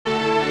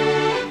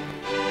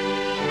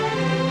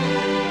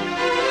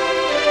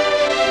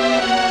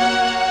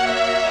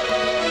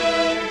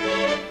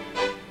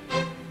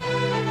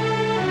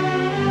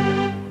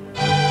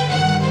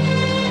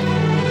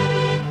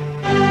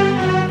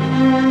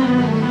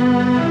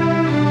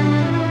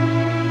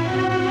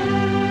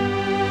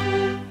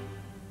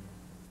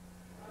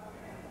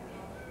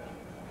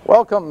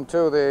Welcome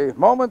to the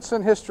Moments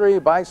in History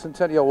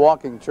Bicentennial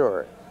Walking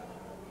Tour.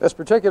 This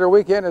particular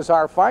weekend is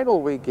our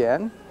final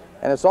weekend,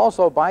 and it's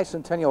also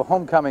Bicentennial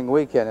Homecoming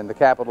weekend in the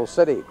capital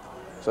city.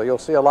 So you'll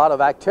see a lot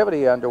of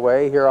activity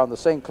underway here on the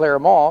St. Clair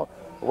Mall,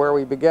 where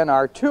we begin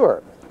our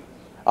tour.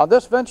 On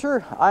this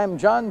venture, I'm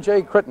John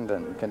J.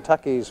 Crittenden,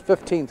 Kentucky's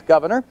 15th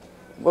governor.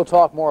 We'll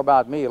talk more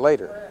about me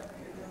later.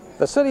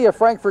 The city of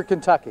Frankfort,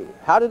 Kentucky.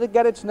 How did it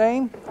get its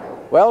name?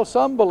 Well,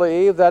 some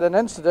believe that an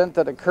incident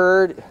that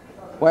occurred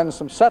when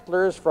some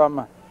settlers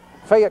from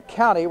Fayette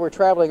County were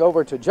traveling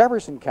over to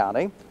Jefferson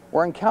County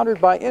were encountered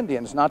by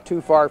Indians not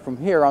too far from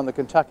here on the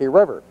Kentucky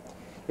River.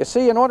 You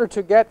see, in order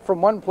to get from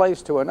one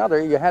place to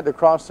another, you had to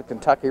cross the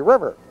Kentucky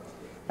River.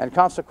 And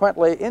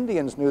consequently,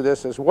 Indians knew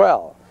this as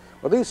well.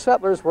 Well, these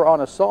settlers were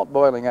on a salt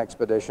boiling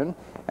expedition,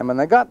 and when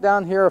they got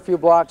down here a few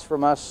blocks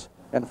from us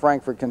in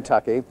Frankfort,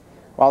 Kentucky,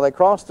 while they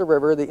crossed the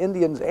river, the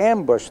Indians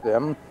ambushed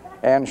them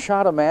and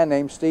shot a man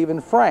named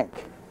Stephen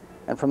Frank.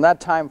 And from that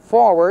time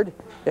forward,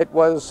 it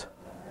was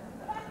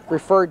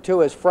referred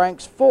to as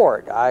Frank's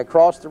Ford. I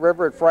crossed the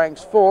river at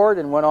Frank's Ford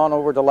and went on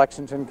over to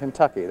Lexington,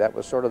 Kentucky. That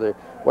was sort of the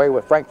way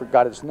where Frankfort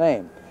got its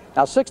name.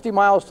 Now, 60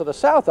 miles to the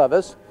south of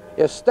us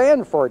is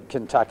Stanford,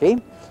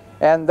 Kentucky,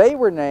 and they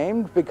were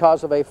named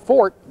because of a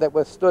fort that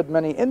withstood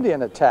many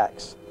Indian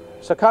attacks.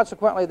 So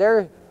consequently,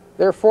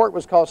 their fort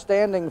was called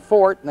Standing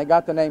Fort, and they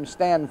got the name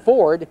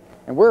Stanford,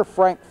 and we're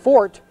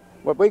Frankfort,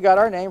 but we got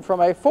our name from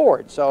a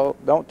ford. So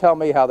don't tell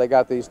me how they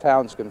got these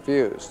towns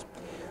confused.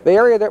 The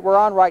area that we're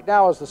on right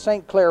now is the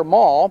St. Clair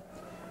Mall.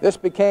 This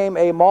became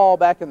a mall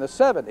back in the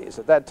 70s.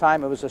 At that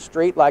time, it was a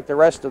street like the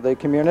rest of the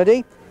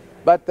community,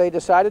 but they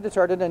decided to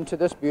turn it into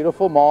this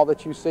beautiful mall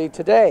that you see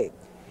today.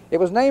 It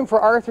was named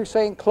for Arthur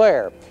St.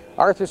 Clair.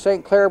 Arthur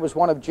St. Clair was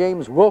one of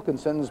James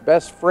Wilkinson's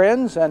best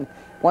friends and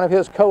one of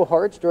his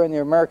cohorts during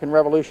the American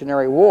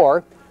Revolutionary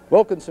War.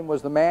 Wilkinson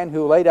was the man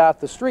who laid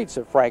out the streets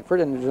of Frankfort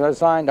and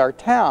designed our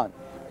town.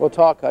 We'll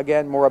talk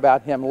again more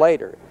about him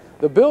later.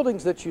 The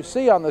buildings that you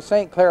see on the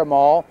St. Clair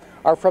Mall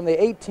are from the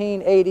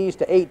 1880s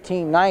to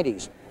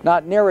 1890s,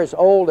 not near as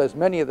old as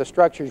many of the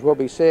structures we'll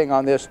be seeing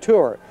on this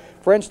tour.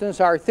 For instance,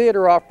 our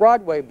Theater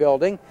Off-Broadway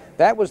building,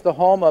 that was the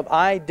home of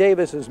I.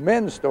 Davis's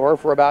men's store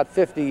for about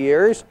 50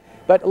 years.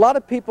 But a lot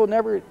of people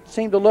never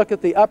seem to look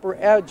at the upper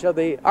edge of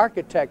the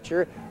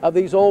architecture of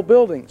these old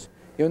buildings.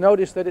 You'll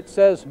notice that it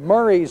says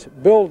Murray's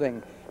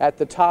Building at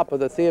the top of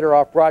the Theater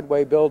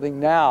Off-Broadway building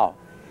now.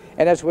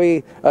 And as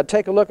we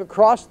take a look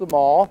across the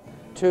mall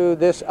to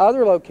this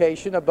other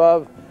location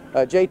above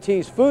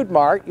JT's Food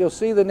Mart, you'll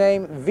see the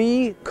name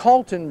V.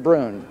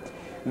 Kaltenbrunn.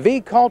 V.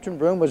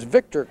 Kaltenbrunn was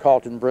Victor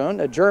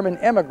Kaltenbrunn, a German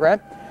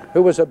immigrant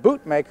who was a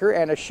bootmaker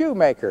and a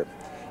shoemaker.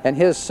 And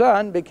his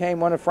son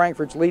became one of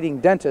Frankfort's leading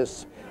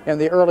dentists in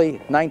the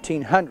early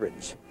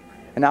 1900s.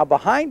 And now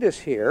behind us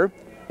here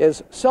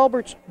is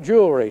Selbert's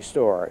Jewelry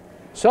Store.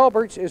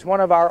 Selbert's is one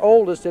of our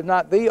oldest, if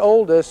not the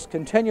oldest,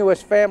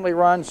 continuous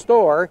family-run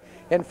store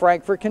in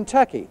Frankfort,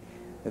 Kentucky.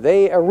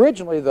 They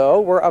originally, though,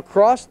 were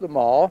across the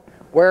mall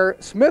where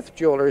Smith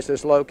Jewelers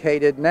is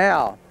located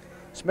now.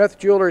 Smith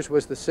Jewelers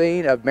was the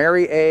scene of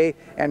Mary A.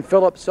 and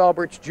Philip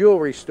Selbert's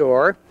Jewelry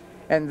Store,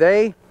 and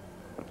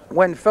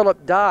when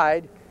Philip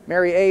died,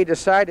 Mary A.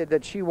 decided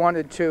that she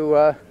wanted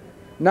to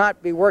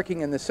not be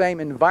working in the same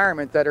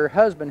environment that her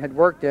husband had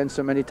worked in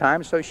so many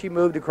times, so she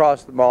moved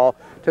across the mall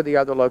to the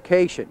other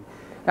location.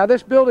 Now,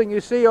 this building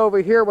you see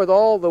over here with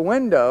all the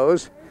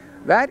windows,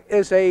 that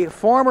is a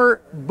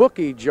former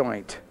bookie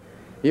joint.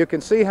 You can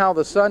see how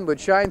the sun would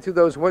shine through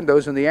those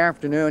windows in the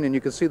afternoon, and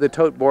you can see the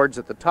tote boards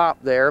at the top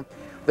there.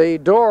 The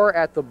door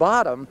at the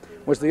bottom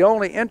was the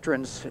only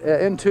entrance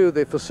into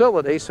the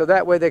facility, so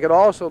that way they could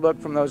also look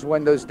from those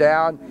windows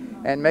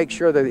down and make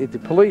sure that the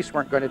police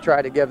weren't going to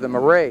try to give them a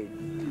raid.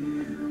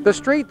 The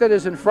street that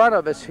is in front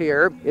of us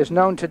here is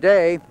known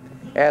today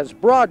as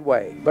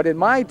Broadway, but in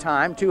my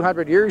time,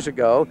 200 years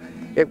ago,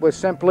 it was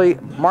simply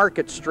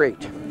Market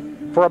Street.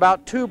 For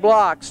about 2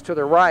 blocks to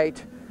the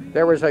right,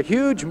 there was a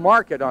huge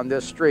market on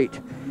this street.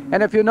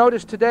 And if you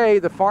notice today,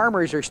 the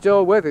farmers are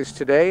still with us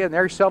today, and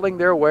they're selling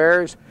their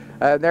wares.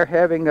 They're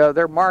having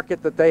their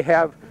market that they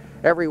have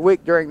every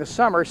week during the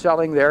summer,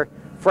 selling their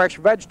fresh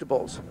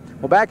vegetables.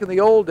 Well, back in the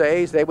old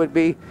days, they would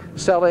be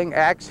selling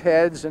axe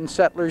heads and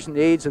settlers'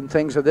 needs and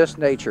things of this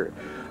nature.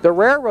 The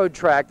railroad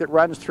track that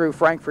runs through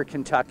Frankfort,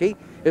 Kentucky,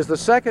 is the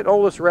second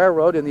oldest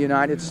railroad in the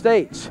United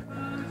States.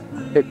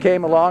 It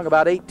came along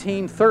about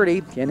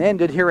 1830 and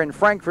ended here in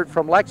Frankfort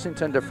from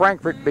Lexington to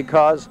Frankfort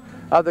because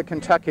of the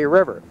Kentucky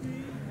River.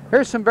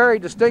 Here's some very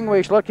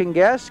distinguished looking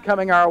guests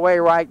coming our way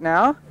right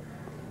now.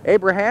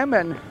 Abraham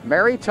and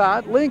Mary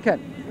Todd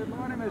Lincoln. Good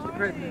morning, Mr.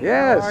 Crittenden.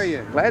 Yes. How are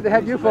you? Glad to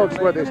have you folks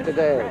with us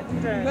today.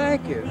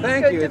 Thank you.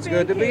 Thank you. It's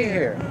good to be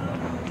here.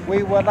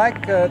 We would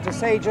like to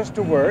say just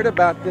a word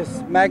about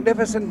this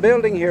magnificent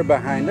building here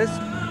behind us.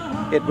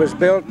 It was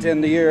built in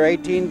the year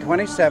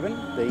 1827.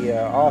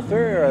 The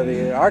author, or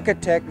the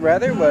architect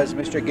rather, was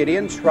Mr.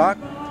 Gideon Schrock.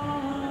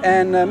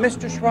 And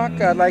Mr.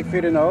 Schrock, I'd like for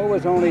you to know,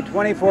 was only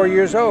 24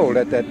 years old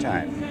at that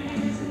time.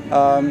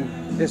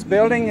 This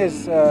building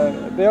is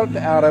built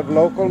out of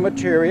local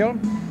material.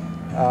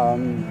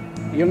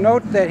 You'll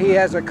note that he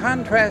has a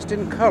contrast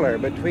in color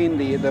between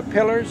the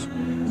pillars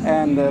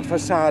and the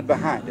facade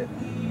behind it.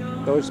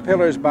 Those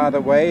pillars, by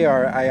the way,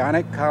 are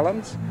ionic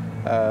columns,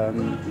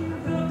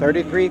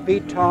 33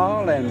 feet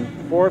tall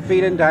and 4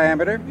 feet in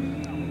diameter.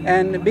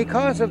 And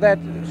because of that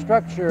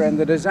structure and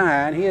the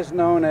design, he is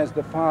known as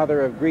the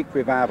father of Greek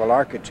Revival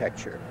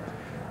architecture.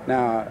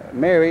 Now,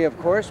 Mary, of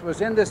course,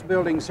 was in this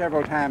building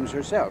several times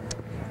herself.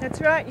 That's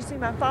right. You see,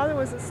 my father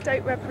was a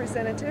state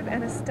representative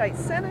and a state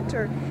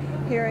senator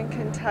here in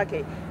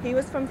Kentucky. He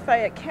was from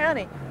Fayette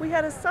County. We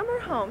had a summer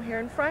home here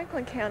in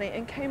Franklin County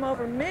and came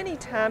over many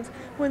times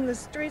when the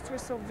streets were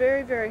so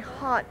very, very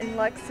hot in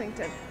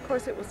Lexington. Of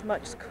course, it was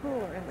much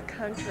cooler in the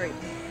country.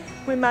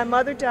 When my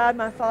mother died,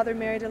 my father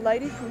married a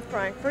lady from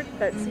Frankfort,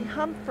 Betsy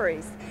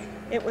Humphreys.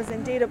 It was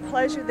indeed a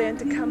pleasure then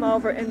to come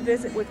over and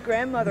visit with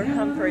grandmother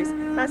Humphreys.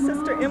 My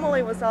sister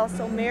Emily was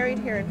also married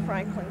here in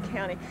Franklin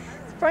County.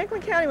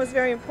 Franklin County was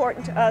very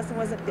important to us and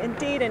was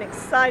indeed an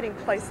exciting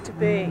place to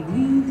be.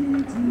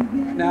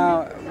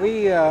 Now,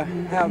 we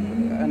have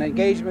an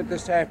engagement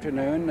this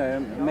afternoon.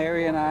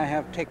 Mary and I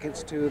have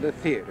tickets to the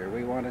theater.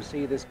 We want to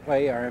see this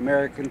play, Our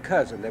American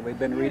Cousin, that we've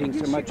been reading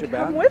so much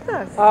about. Come with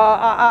us.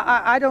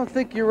 I don't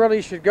think you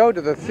really should go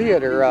to the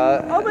theater.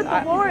 Oh, but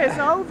the war is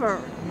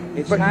over.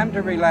 It's time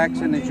to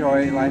relax and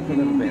enjoy life a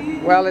little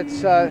bit. Well,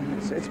 it's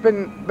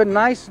been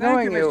nice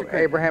knowing you,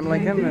 Abraham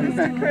Lincoln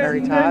and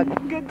Mary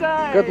Todd. Good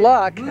day. Good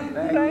luck.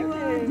 Thank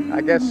you.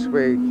 I guess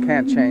we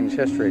can't change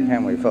history,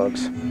 can we,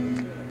 folks?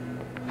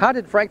 How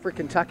did Frankfort,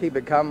 Kentucky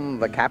become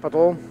the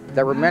capital?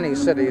 There were many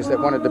cities that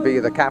wanted to be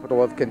the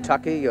capital of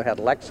Kentucky. You had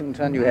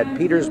Lexington, you had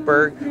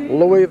Petersburg,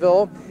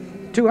 Louisville.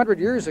 200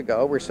 years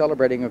ago, we're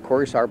celebrating, of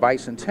course, our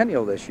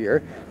bicentennial this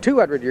year.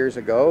 200 years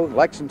ago,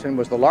 Lexington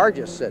was the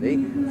largest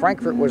city,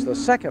 Frankfort was the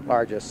second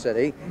largest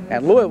city,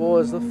 and Louisville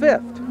was the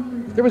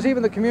fifth. There was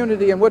even the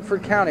community in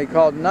Woodford County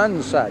called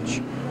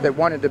Nonesuch that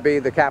wanted to be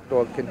the capital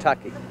of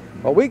Kentucky.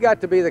 Well, we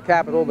got to be the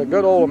capital the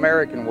good old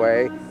American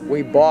way.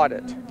 We bought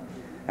it.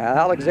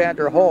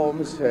 Alexander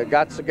Holmes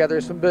got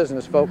together some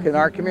business folk in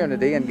our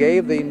community and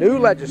gave the new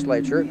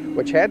legislature,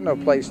 which had no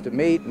place to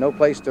meet, no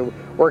place to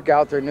work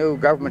out their new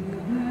government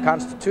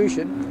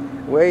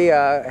constitution, we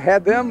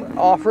had them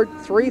offered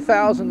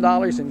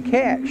 $3,000 in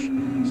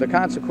cash. So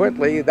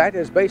consequently, that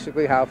is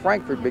basically how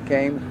Frankfort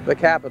became the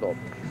capital.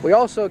 We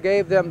also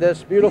gave them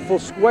this beautiful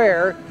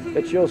square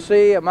that you'll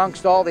see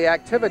amongst all the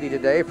activity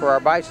today for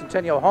our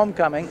bicentennial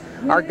homecoming.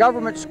 Our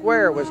government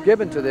square was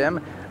given to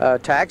them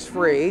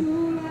tax-free.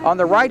 On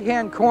the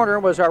right-hand corner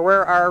was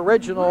where our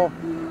original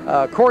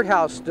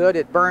courthouse stood.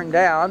 It burned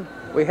down.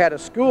 We had a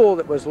school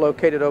that was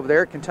located over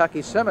there,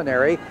 Kentucky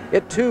Seminary.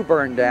 It too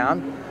burned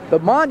down. The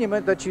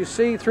monument that you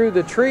see through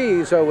the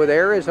trees over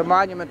there is a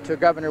monument to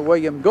Governor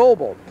William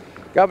Goebel.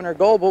 Governor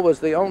Goebel was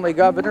the only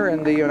governor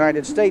in the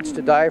United States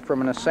to die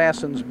from an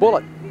assassin's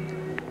bullet.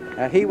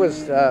 He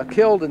was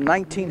killed in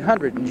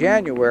 1900 in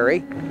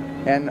January,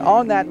 and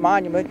on that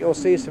monument you'll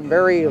see some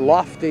very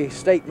lofty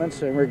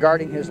statements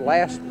regarding his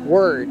last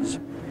words.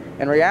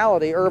 In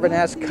reality, Irvin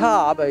S.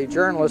 Cobb, a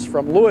journalist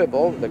from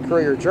Louisville, the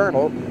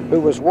Courier-Journal, who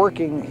was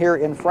working here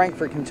in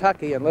Frankfort,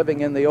 Kentucky and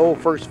living in the old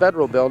First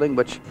Federal Building,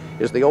 which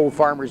is the old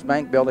Farmers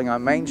Bank building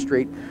on Main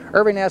Street,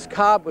 Irvin S.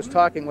 Cobb was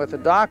talking with a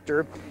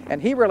doctor,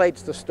 and he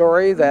relates the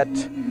story that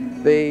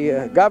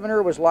the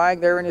governor was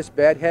lying there in his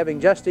bed having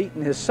just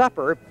eaten his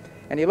supper,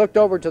 and he looked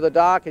over to the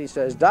doc and he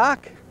says,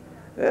 "Doc,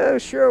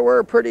 sure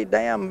were pretty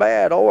damn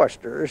bad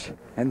oysters,"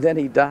 and then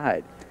he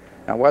died.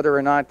 Now, whether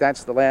or not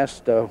that's the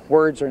last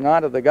words or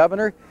not of the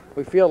governor,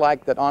 we feel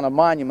like that on a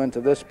monument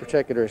of this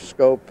particular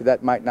scope,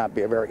 that might not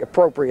be very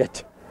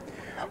appropriate.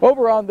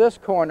 Over on this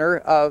corner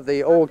of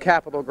the old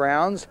Capitol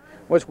grounds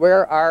was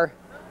where our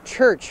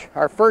church,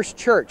 our first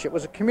church, it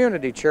was a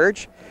community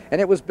church, and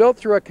it was built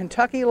through a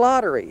Kentucky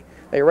lottery.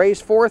 They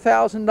raised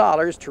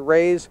 $4,000 to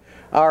raise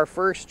our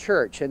first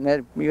church, and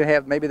then you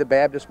have maybe the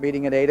Baptist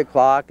meeting at 8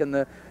 o'clock and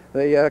the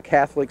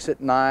Catholics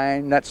at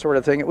 9, that sort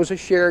of thing. It was a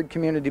shared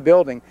community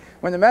building.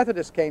 When the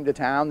Methodists came to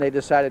town, they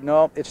decided,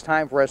 no, it's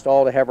time for us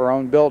all to have our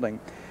own building.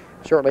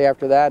 Shortly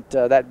after that,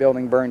 that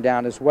building burned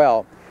down as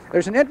well.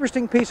 There's an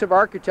interesting piece of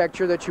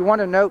architecture that you want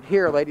to note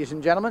here, ladies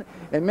and gentlemen,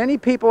 and many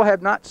people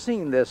have not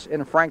seen this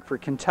in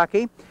Frankfort,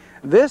 Kentucky.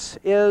 This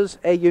is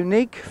a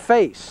unique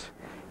face.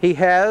 He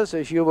has,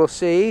 as you will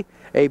see,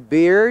 a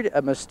beard,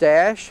 a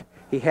mustache.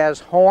 He has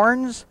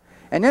horns.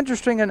 And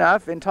interesting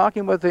enough, in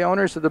talking with the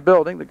owners of the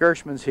building, the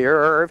Gershmans here,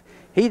 Irv,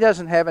 he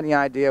doesn't have any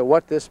idea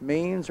what this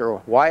means or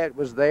why it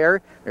was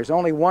there. There's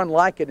only one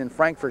like it in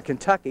Frankfort,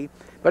 Kentucky.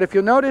 But if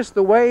you'll notice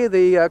the way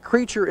the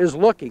creature is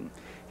looking,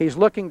 he's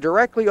looking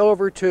directly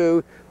over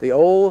to the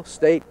old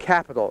state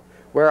capitol,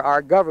 where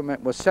our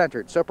government was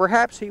centered. So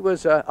perhaps he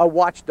was a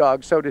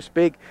watchdog, so to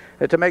speak,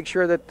 to make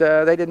sure that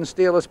they didn't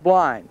steal us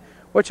blind,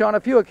 which on a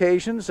few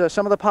occasions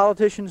some of the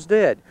politicians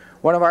did.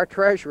 One of our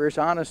treasurers,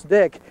 Honest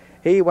Dick,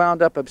 he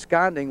wound up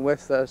absconding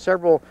with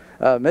several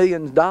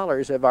million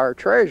dollars of our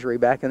treasury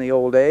back in the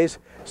old days.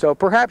 So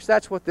perhaps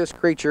that's what this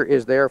creature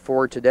is there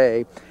for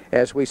today,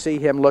 as we see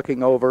him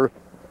looking over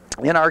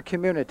in our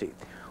community.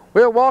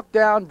 We'll walk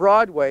down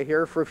Broadway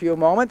here for a few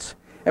moments,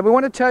 and we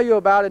want to tell you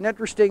about an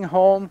interesting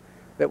home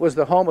that was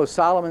the home of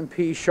Solomon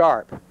P.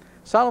 Sharp.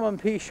 Solomon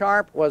P.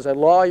 Sharp was a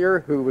lawyer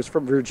who was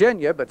from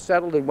Virginia but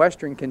settled in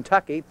western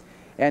Kentucky,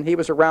 and he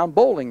was around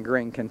Bowling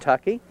Green,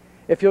 Kentucky.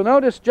 If you'll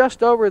notice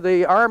just over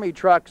the army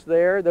trucks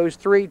there, those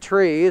 3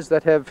 trees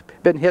that have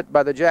been hit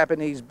by the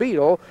Japanese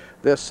beetle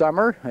this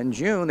summer. In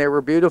June they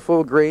were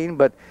beautiful green,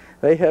 but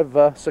they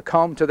have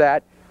succumbed to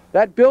that.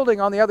 That building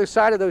on the other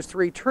side of those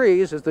 3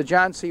 trees is the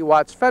John C.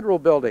 Watts Federal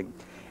Building.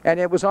 And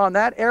it was on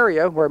that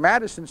area where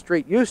Madison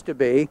Street used to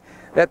be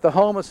that the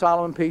home of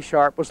Solomon P.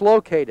 Sharp was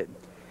located.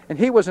 And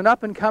he was an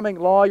up-and-coming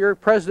lawyer.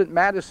 President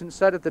Madison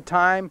said at the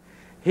time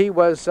he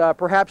was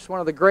perhaps one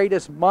of the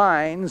greatest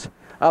minds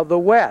of the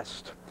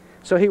West.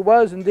 So he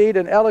was indeed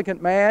an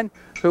elegant man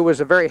who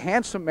was a very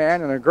handsome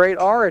man and a great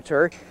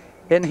orator.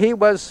 And he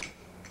was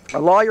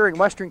a lawyer in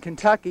western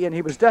Kentucky, and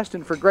he was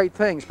destined for great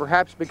things,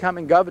 perhaps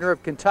becoming governor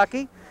of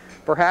Kentucky,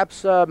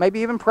 perhaps maybe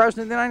even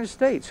president of the United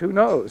States, who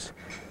knows,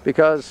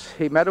 because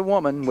he met a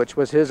woman which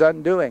was his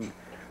undoing.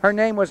 Her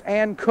name was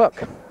Anne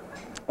Cook,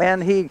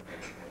 and he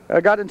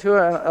got into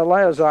a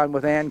liaison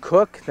with Anne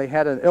Cook. They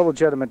had an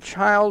illegitimate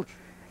child,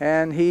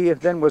 and he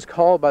then was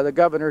called by the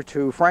governor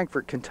to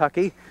Frankfort,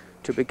 Kentucky,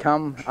 to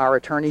become our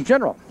Attorney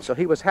General. So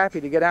he was happy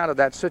to get out of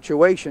that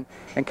situation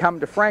and come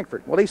to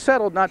Frankfort. Well, he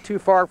settled not too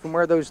far from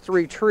where those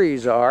 3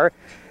 trees are,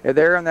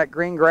 there on that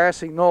green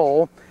grassy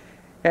knoll,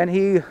 and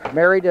he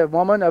married a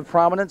woman of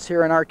prominence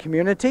here in our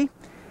community,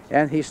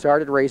 and he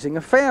started raising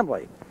a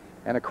family.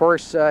 And of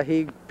course,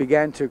 he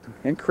began to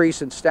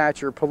increase in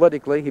stature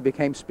politically. He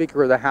became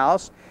Speaker of the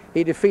House.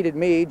 He defeated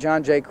me,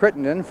 John J.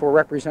 Crittenden, for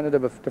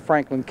representative of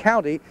Franklin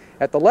County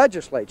at the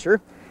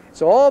legislature.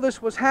 So all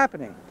this was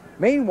happening.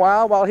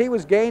 Meanwhile, while he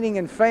was gaining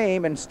in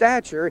fame and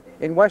stature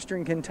in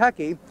western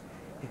Kentucky,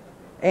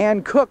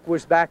 Anne Cook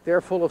was back there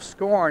full of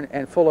scorn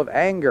and full of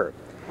anger.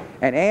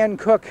 And Anne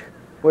Cook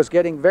was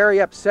getting very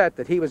upset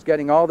that he was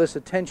getting all this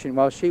attention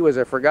while she was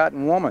a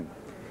forgotten woman.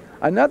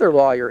 Another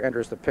lawyer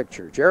enters the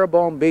picture,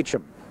 Jeroboam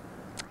Beecham.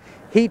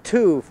 He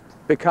too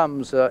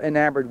becomes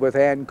enamored with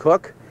Anne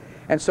Cook.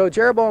 And so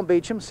Jeroboam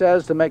Beecham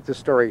says, to make the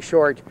story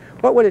short,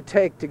 "What would it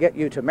take to get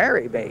you to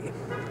marry me?"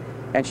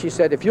 And she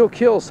said, "If you'll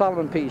kill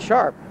Solomon P.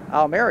 Sharp,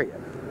 I'll marry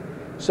you."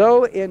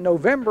 So in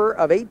November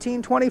of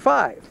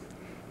 1825,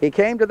 he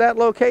came to that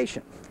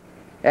location,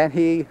 and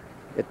he,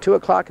 at 2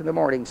 o'clock in the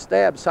morning,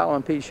 stabbed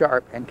Solomon P.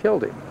 Sharp and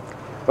killed him.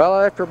 Well,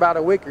 after about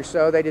a week or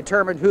so, they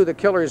determined who the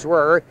killers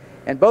were,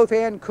 and both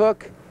Anne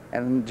Cook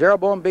and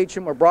Jeroboam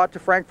Beecham were brought to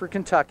Frankfort,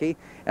 Kentucky,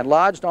 and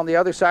lodged on the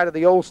other side of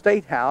the old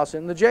State House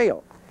in the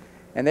jail.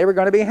 And they were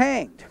going to be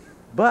hanged.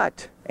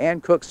 But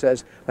Anne Cook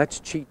says, "Let's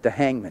cheat the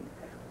hangman.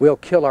 We'll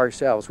kill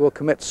ourselves. We'll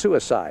commit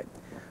suicide."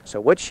 So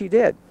what she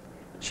did,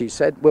 she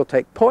said, "We'll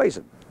take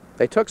poison."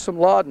 They took some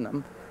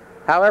laudanum.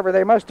 However,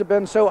 they must have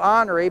been so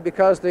ornery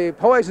because the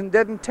poison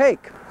didn't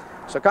take.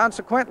 So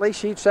consequently,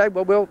 she said,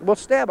 "Well, we'll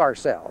stab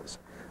ourselves."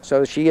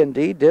 So she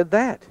indeed did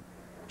that.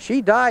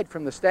 She died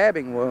from the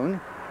stabbing wound,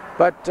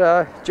 but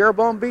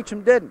Jeroboam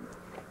Beecham didn't.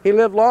 He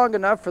lived long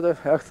enough for the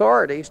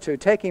authorities to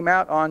take him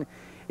out on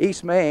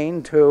East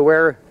Main to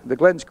where the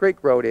Glens Creek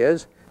Road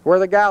is, where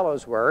the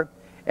gallows were,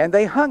 and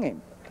they hung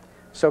him.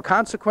 So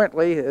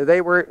consequently,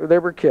 they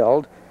were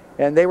killed,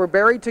 and they were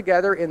buried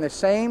together in the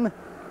same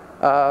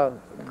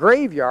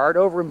graveyard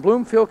over in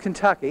Bloomfield,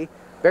 Kentucky,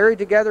 buried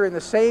together in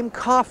the same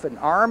coffin,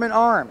 arm in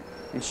arm.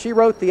 And she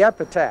wrote the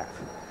epitaph.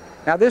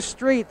 Now this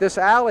street, this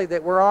alley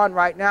that we're on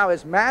right now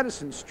is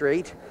Madison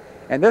Street,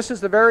 and this is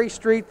the very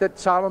street that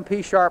Solomon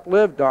P. Sharp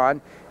lived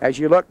on. As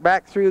you look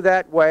back through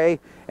that way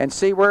and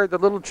see where the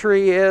little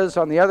tree is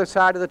on the other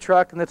side of the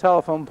truck and the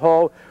telephone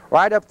pole,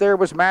 right up there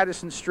was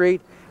Madison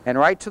Street, and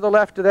right to the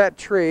left of that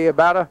tree,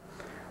 about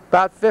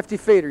 50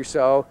 feet or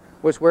so,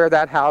 was where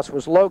that house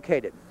was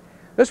located.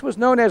 This was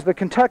known as the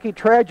Kentucky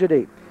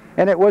Tragedy,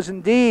 and it was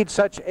indeed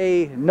such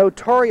a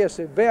notorious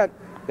event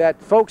that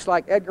folks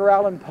like Edgar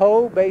Allan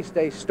Poe based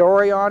a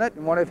story on it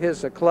in one of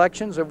his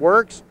collections of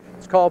works.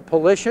 It's called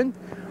Pollution.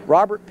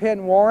 Robert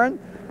Penn Warren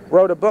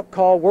wrote a book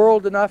called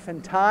World Enough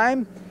and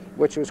Time,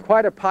 which was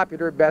quite a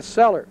popular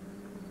bestseller.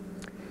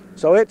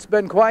 So it's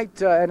been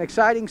quite an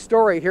exciting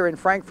story here in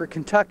Frankfort,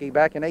 Kentucky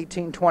back in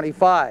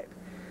 1825.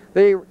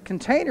 The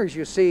containers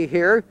you see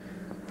here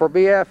for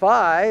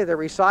BFI, the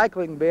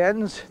recycling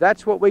bins,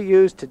 that's what we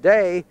use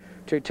today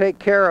to take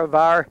care of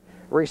our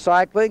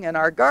recycling and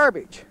our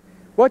garbage.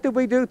 What did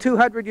we do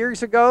 200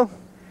 years ago?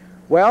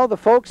 Well, the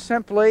folks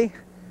simply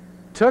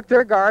took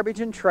their garbage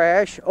and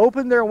trash,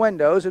 opened their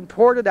windows, and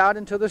poured it out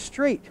into the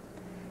street.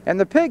 And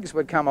the pigs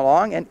would come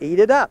along and eat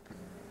it up.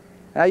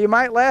 Now, you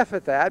might laugh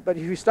at that, but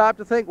if you stop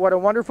to think, what a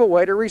wonderful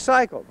way to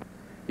recycle.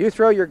 You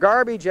throw your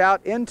garbage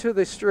out into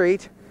the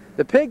street,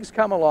 the pigs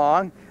come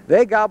along,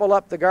 they gobble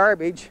up the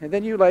garbage, and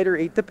then you later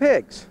eat the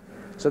pigs.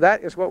 So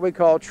that is what we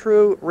call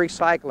true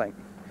recycling.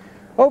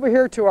 Over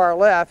here to our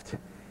left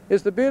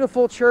is the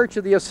beautiful Church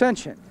of the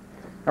Ascension.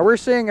 Now we're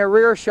seeing a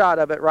rear shot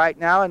of it right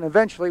now, and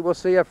eventually we'll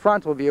see a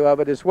frontal view of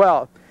it as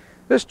well.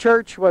 This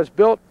church was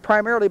built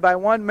primarily by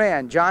one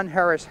man, John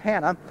Harris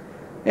Hanna,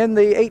 in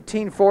the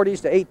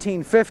 1840s to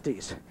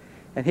 1850s.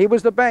 And he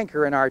was the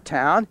banker in our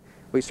town.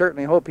 We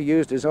certainly hope he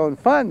used his own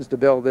funds to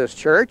build this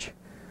church.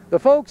 The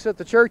folks at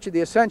the Church of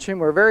the Ascension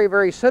were very,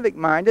 very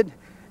civic-minded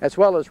as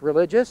well as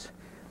religious.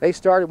 They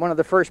started one of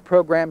the first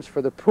programs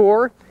for the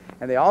poor,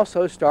 and they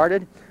also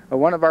started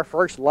one of our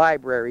first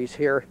libraries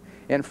here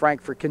in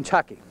Frankfort,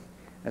 Kentucky.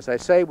 As I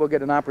say, we'll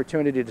get an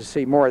opportunity to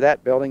see more of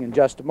that building in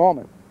just a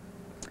moment.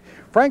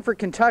 Frankfort,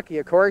 Kentucky,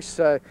 of course,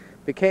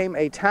 became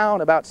a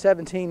town about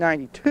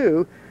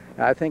 1792,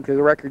 I think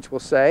the records will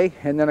say,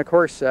 and then of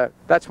course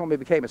that's when we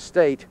became a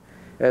state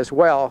as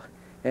well.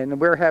 And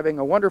we're having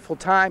a wonderful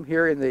time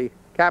here in the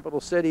capital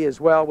city as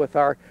well with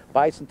our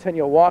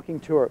Bicentennial walking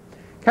tour.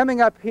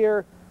 Coming up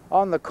here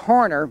on the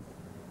corner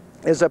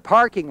is a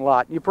parking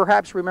lot. You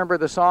perhaps remember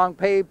the song,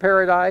 Pave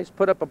Paradise,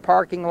 Put Up a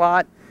Parking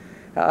Lot.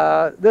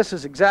 This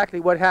is exactly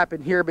what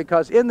happened here,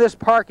 because in this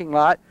parking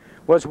lot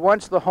was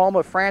once the home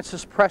of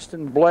Francis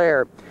Preston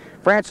Blair.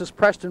 Francis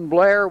Preston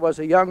Blair was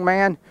a young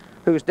man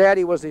whose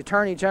daddy was the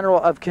Attorney General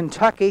of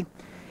Kentucky,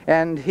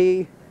 and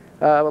he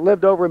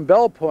lived over in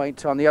Bell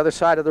Point on the other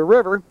side of the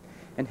river,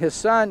 and his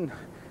son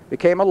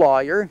became a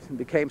lawyer, and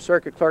became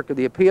Circuit Clerk of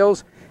the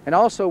Appeals, and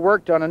also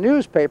worked on a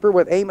newspaper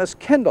with Amos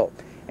Kendall.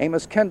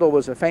 Amos Kendall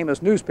was a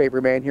famous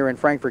newspaper man here in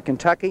Frankfort,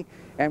 Kentucky,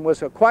 and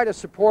was quite a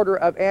supporter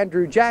of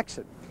Andrew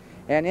Jackson.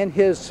 And in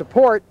his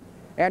support,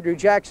 Andrew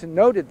Jackson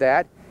noted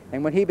that,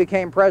 and when he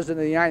became President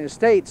of the United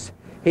States,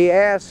 he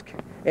asked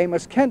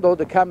Amos Kendall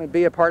to come and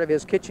be a part of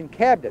his kitchen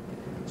cabinet.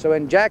 So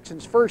in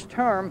Jackson's first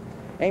term,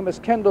 Amos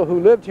Kendall, who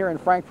lived here in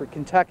Frankfort,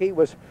 Kentucky,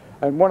 was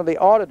one of the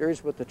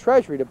auditors with the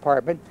Treasury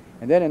Department,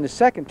 and then in his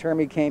second term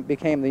he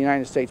became the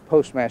United States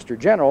Postmaster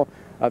General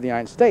of the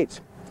United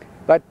States.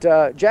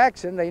 But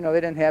Jackson, they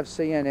didn't have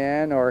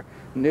CNN or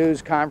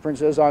news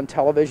conferences on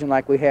television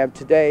like we have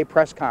today,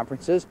 press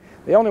conferences.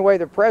 The only way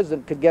the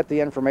president could get the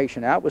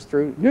information out was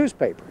through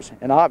newspapers.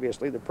 And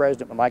obviously the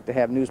president would like to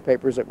have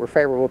newspapers that were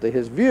favorable to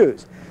his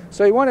views.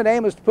 So he wanted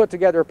Amos to put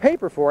together a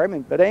paper for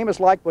him, but Amos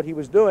liked what he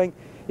was doing.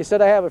 He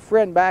said, I have a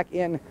friend back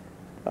in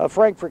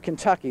Frankfort,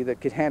 Kentucky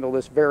that could handle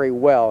this very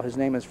well. His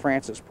name is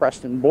Francis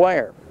Preston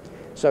Blair.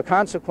 So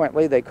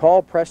consequently, they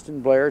called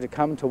Preston Blair to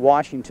come to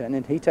Washington,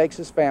 and he takes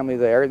his family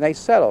there, and they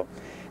settle.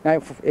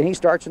 Now, and he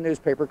starts a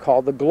newspaper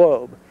called The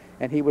Globe,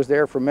 and he was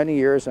there for many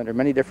years under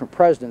many different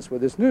presidents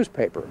with his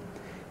newspaper.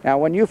 Now,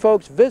 when you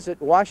folks visit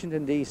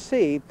Washington,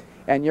 D.C.,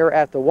 and you're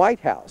at the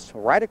White House,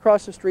 right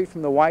across the street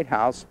from the White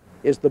House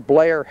is the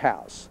Blair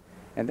House.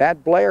 And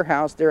that Blair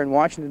House there in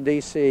Washington,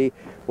 D.C.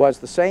 was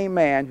the same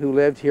man who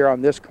lived here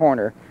on this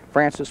corner,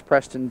 Francis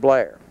Preston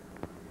Blair.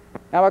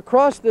 Now,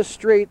 across this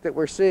street that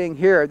we're seeing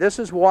here, this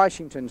is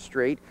Washington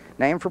Street,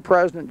 named for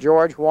President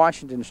George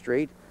Washington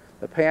Street.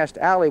 The past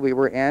alley we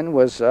were in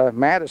was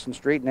Madison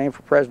Street, named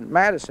for President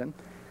Madison.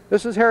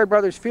 This is Herod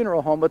Brothers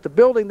Funeral Home, but the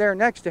building there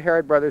next to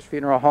Herod Brothers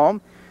Funeral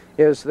Home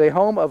is the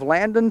home of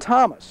Landon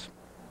Thomas.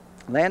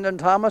 Landon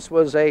Thomas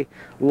was a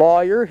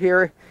lawyer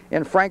here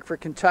in Frankfort,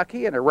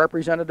 Kentucky, and a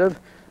representative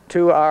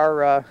to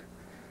our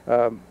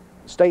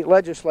state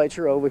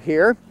legislature over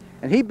here.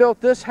 And he built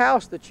this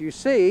house that you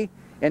see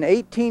in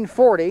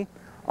 1840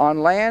 on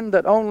land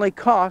that only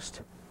cost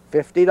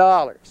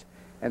 $50.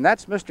 And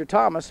that's Mr.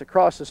 Thomas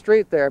across the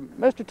street there.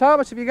 Mr.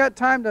 Thomas, have you got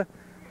time to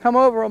come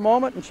over a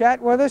moment and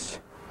chat with us?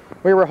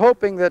 We were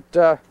hoping that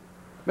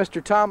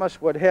Mr. Thomas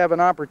would have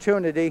an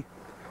opportunity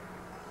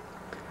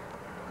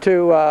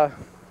to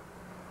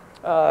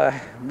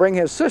bring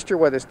his sister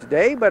with us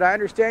today, but I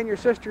understand your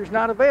sister's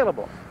not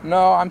available.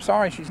 No, I'm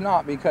sorry she's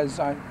not, because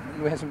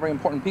we had some very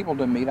important people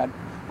to meet. I'm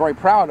very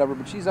proud of her,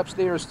 but she's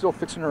upstairs still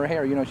fixing her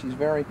hair. She's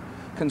very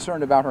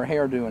concerned about her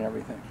hairdo and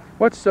everything.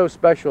 What's so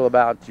special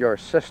about your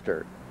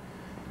sister?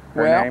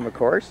 Her name, of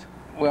course.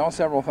 Well,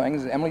 several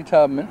things. Emily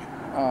Tubman,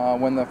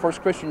 when the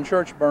first Christian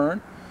church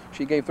burned,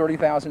 she gave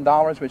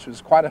 $30,000, which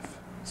was quite a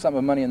sum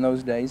of money in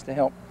those days, to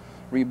help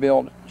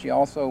rebuild. She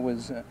also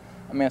was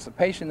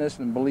emancipationist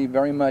and believed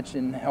very much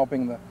in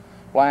helping the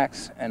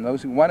blacks and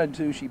those who wanted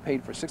to. She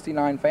paid for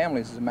 69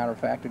 families, as a matter of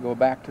fact, to go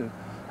back to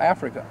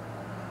Africa.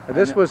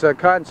 This was a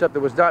concept that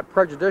was not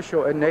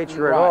prejudicial in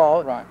nature at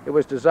all. Right. It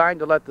was designed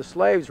to let the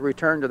slaves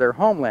return to their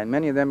homeland.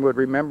 Many of them would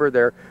remember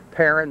their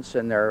parents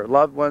and their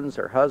loved ones,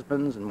 their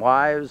husbands and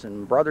wives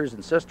and brothers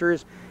and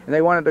sisters, and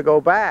they wanted to go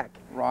back.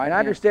 Right. And I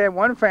understand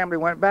one family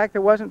went back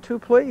that wasn't too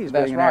pleased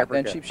being in Africa.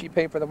 That's right. And she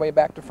paid for the way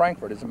back to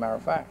Frankfort, as a matter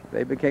of fact.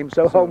 They became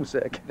so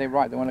homesick. They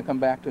want to come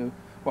back to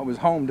what was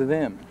home to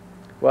them.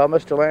 Well,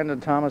 Mr.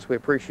 Landon Thomas, we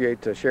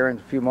appreciate sharing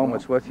a few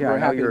moments with you. We're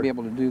happy to be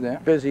able to do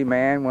that. Busy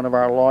man, one of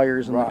our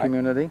lawyers in the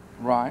community.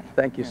 Right.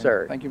 Thank you,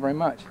 sir. Thank you very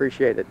much.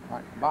 Appreciate it.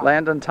 Right. Bye.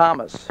 Landon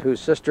Thomas, whose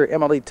sister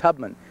Emily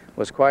Tubman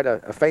was quite a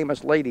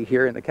famous lady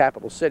here in the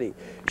capital city.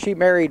 She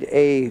married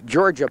a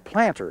Georgia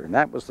planter, and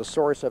that was the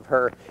source of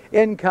her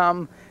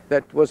income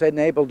that was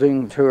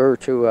enabling her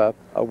to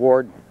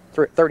award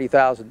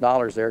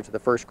 $30,000 there to the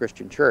First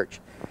Christian Church.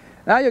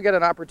 Now you'll get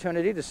an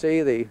opportunity to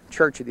see the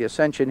Church of the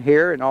Ascension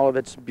here in all of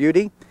its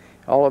beauty,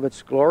 all of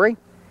its glory.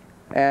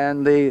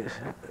 And the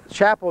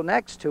chapel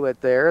next to it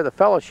there, the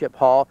fellowship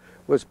hall,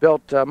 was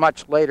built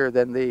much later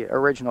than the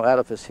original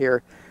edifice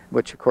here,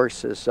 which of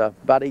course is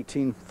about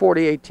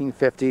 1840,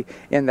 1850,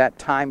 in that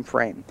time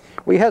frame.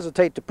 We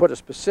hesitate to put a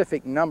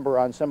specific number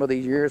on some of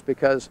these years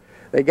because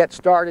they get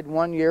started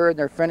one year and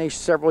they're finished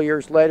several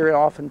years later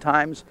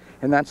oftentimes,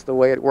 and that's the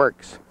way it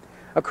works.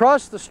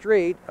 Across the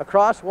street,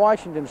 across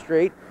Washington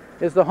Street,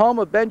 is the home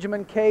of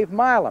Benjamin Cave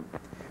Milam.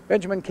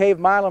 Benjamin Cave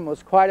Milam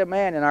was quite a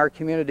man in our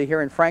community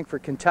here in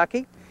Frankfort,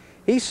 Kentucky.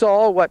 He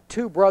saw what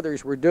two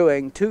brothers were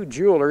doing, two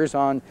jewelers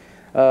on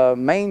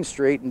Main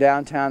Street in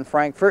downtown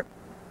Frankfort.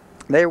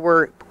 They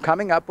were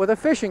coming up with a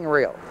fishing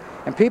reel,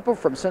 and people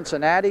from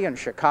Cincinnati and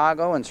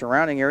Chicago and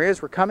surrounding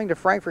areas were coming to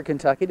Frankfort,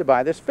 Kentucky to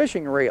buy this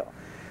fishing reel.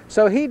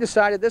 So he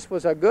decided this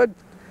was a good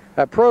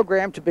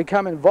program to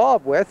become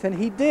involved with, and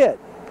he did.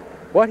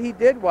 What he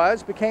did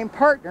was became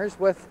partners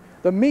with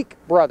the Meek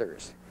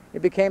brothers.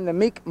 It became the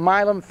Meek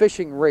Milam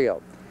fishing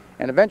reel,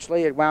 and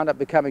eventually it wound up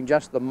becoming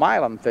just the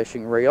Milam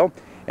fishing reel,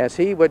 as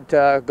he would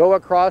go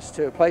across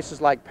to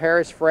places like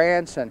Paris,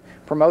 France, and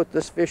promote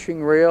this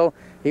fishing reel.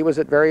 He was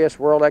at various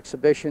world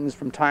exhibitions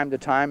from time to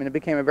time, and it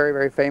became a very,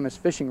 very famous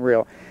fishing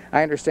reel.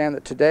 I understand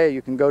that today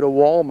you can go to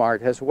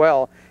Walmart as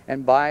well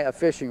and buy a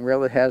fishing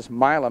reel that has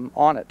Milam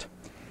on it.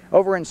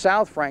 Over in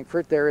South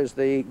Frankfort, there is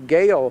the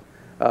Gale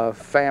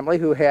family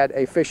who had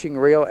a fishing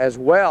reel as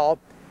well,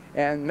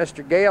 and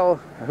Mr. Gale,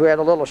 who had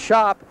a little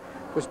shop,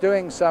 was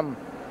doing some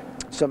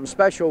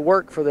special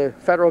work for the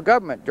federal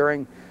government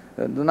during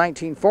the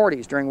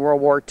 1940s, during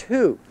World War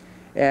II.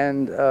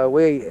 And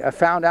we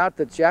found out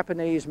that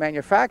Japanese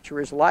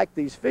manufacturers liked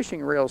these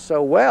fishing reels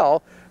so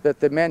well that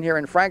the men here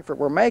in Frankfort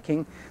were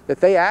making, that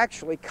they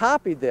actually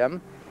copied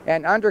them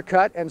and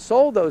undercut and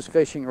sold those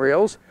fishing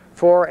reels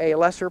for a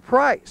lesser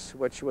price,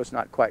 which was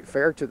not quite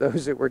fair to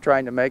those that were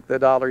trying to make the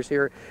dollars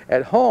here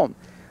at home.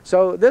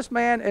 So this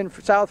man in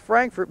South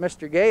Frankfort,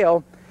 Mr.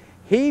 Gale,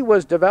 he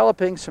was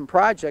developing some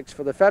projects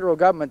for the federal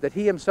government that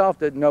he himself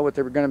didn't know what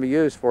they were going to be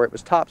used for. It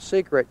was top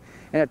secret,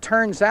 and it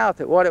turns out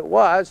that what it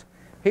was,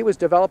 he was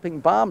developing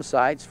bomb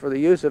sites for the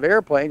use of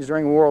airplanes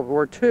during World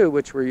War II,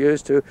 which were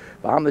used to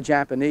bomb the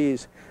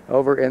Japanese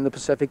over in the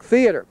Pacific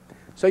Theater.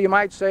 So you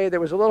might say there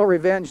was a little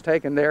revenge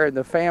taken there in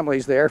the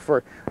families there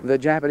for the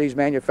Japanese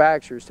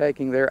manufacturers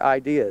taking their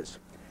ideas.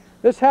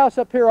 This house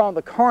up here on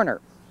the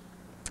corner,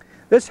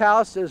 this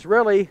house is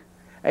really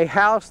a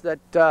house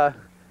that,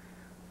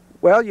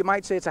 well, you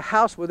might say it's a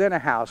house within a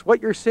house.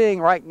 What you're seeing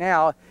right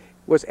now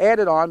was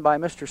added on by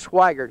Mr.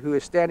 Swigert, who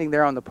is standing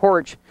there on the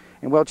porch,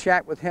 and we'll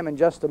chat with him in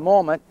just a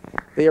moment.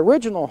 The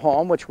original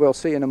home, which we'll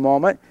see in a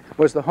moment,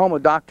 was the home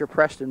of Dr.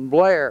 Preston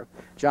Blair.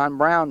 John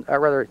Brown,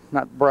 rather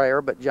not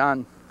Blair, but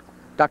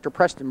Dr.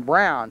 Preston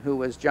Brown, who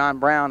was John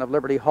Brown of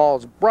Liberty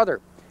Hall's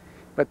brother.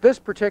 But this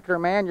particular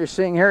man you're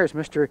seeing here is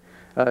Mr.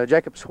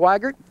 Jacob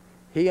Swigert.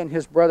 He and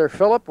his brother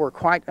Philip were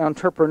quite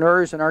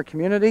entrepreneurs in our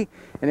community,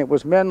 and it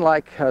was men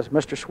like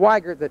Mr.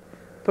 Swigert that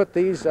put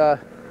these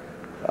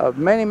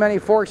many, many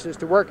forces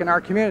to work in our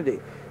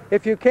community.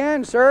 If you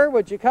can, sir,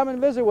 would you come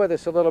and visit with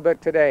us a little bit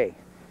today?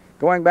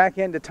 Going back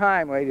into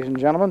time, ladies and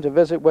gentlemen, to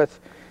visit with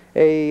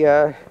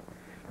a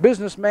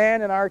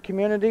businessman in our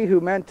community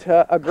who meant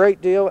a great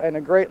deal and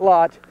a great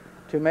lot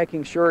to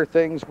making sure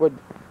things would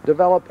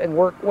develop and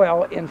work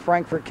well in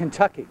Frankfort,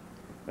 Kentucky.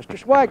 Mr.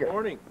 Swigert. Good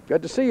morning.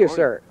 Good to see you,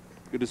 sir.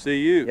 Good to see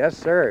you. Yes,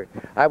 sir.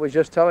 I was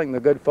just telling the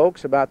good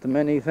folks about the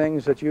many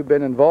things that you've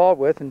been involved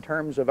with in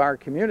terms of our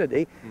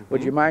community.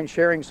 Would you mind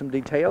sharing some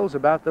details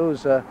about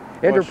those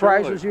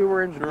enterprises you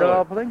were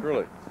developing?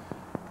 Surely.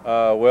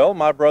 Well,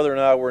 my brother and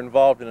I were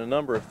involved in a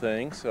number of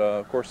things.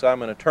 Of course,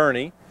 I'm an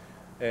attorney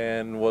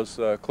and was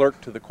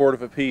clerk to the Court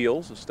of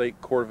Appeals, the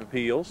State Court of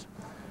Appeals.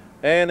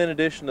 And in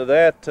addition to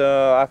that,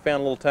 I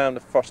found a little time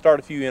to start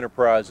a few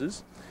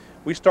enterprises.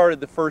 We started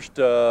the first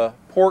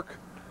pork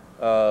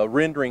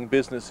rendering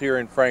business here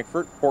in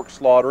Frankfort, pork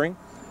slaughtering.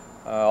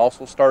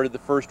 Also started the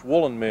first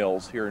woolen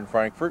mills here in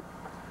Frankfort.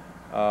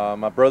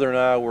 My brother and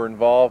I were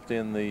involved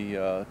in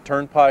the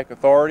Turnpike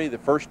Authority, the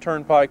first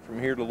turnpike from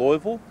here to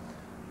Louisville,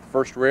 the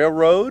first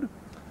railroad.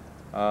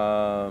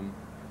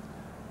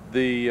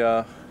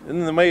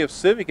 In the May of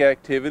civic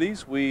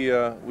activities, we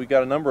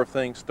got a number of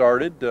things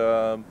started,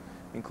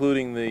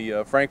 including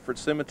the Frankfort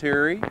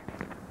Cemetery,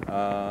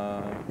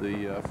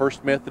 the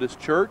First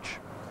Methodist Church,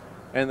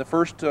 and the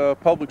first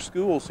public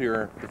schools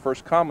here, the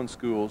first common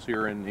schools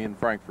here in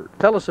Frankfort.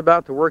 Tell us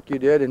about the work you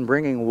did in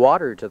bringing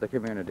water to the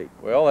community.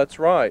 Well, that's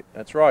right.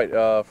 That's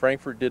right.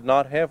 Frankfort did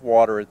not have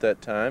water at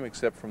that time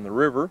except from the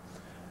river,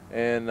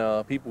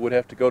 and people would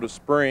have to go to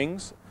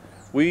springs.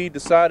 We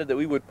decided that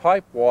we would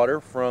pipe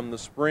water from the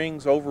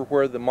springs over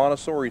where the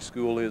Montessori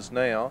school is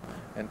now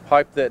and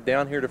pipe that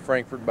down here to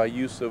Frankfort by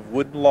use of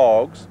wooden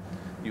logs.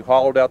 You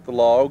hollowed out the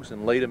logs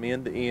and laid them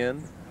end to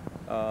end.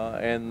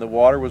 And the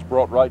water was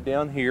brought right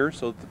down here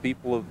so that the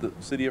people of the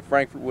city of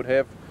Frankfort would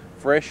have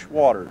fresh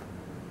water.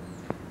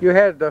 You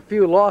had a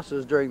few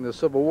losses during the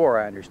Civil War,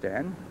 I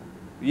understand.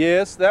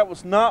 Yes, that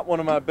was not one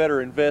of my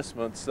better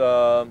investments.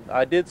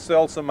 I did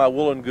sell some of my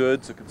woolen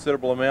goods, a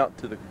considerable amount,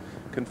 to the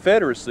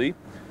Confederacy,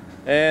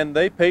 and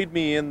they paid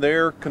me in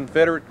their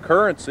Confederate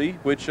currency,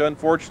 which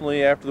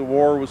unfortunately after the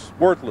war was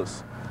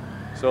worthless.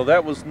 So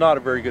that was not a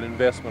very good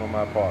investment on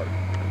my part.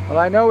 Well,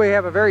 I know we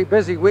have a very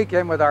busy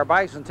weekend with our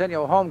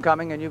bicentennial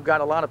homecoming, and you've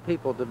got a lot of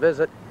people to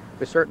visit.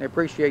 We certainly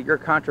appreciate your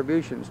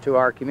contributions to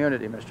our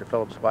community, Mr.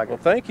 Philip Swaggart. Well,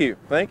 thank you.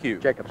 Thank you.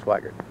 Jacob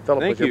Swaggart.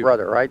 Philip Thank was your you.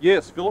 brother, right?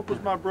 Yes, Philip was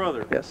my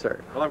brother. Yes,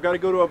 sir. Well, I've got to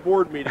go to a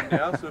board meeting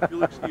now, so if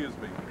you'll excuse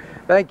me.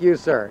 Thank you,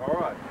 sir.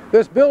 All right.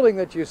 This building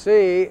that you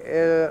see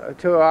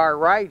to our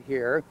right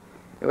here,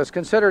 it was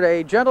considered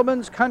a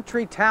gentleman's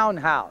country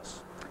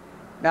townhouse.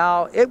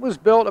 Now, it was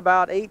built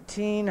about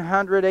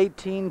 1800,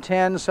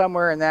 1810,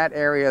 somewhere in that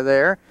area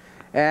there.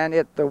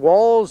 And the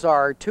walls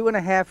are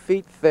 2.5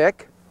 feet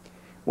thick.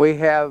 We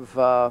have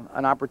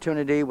an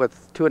opportunity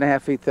with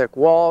 2.5 feet thick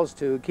walls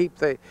to keep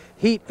the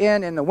heat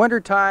in the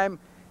wintertime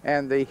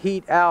and the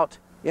heat out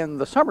in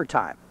the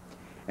summertime.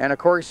 And of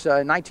course,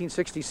 in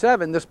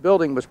 1967, this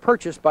building was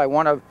purchased by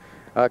one of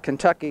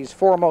Kentucky's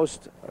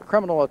foremost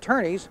criminal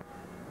attorneys,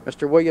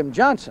 Mr. William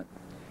Johnson.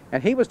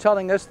 And he was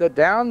telling us that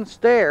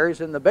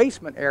downstairs in the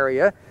basement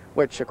area,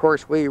 which of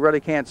course we really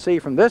can't see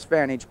from this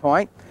vantage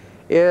point,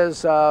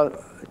 is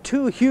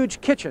 2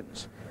 huge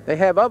kitchens. They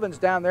have ovens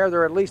down there that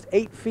are at least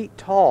 8 feet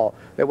tall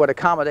that would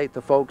accommodate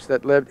the folks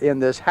that lived in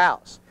this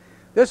house.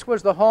 This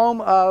was the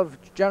home of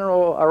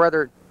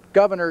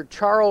Governor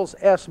Charles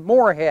S.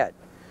 Moorhead.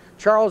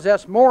 Charles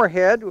S.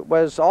 Moorhead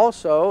was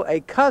also a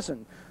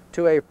cousin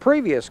to a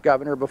previous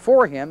governor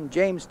before him,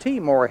 James T.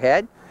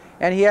 Moorhead,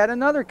 and he had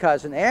another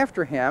cousin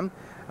after him,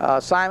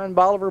 Simon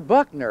Bolivar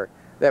Buckner,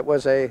 that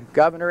was a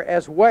governor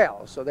as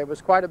well. So there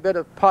was quite a bit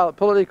of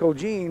political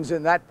genes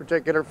in that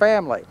particular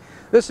family.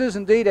 This is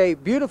indeed a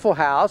beautiful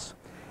house,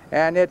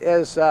 and it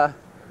is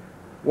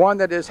one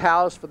that is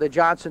housed for the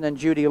Johnson and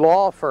Judy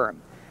law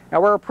firm. Now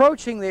we're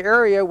approaching the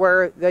area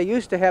where they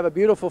used to have a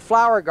beautiful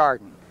flower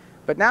garden,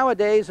 but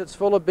nowadays it's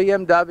full of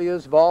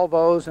BMWs,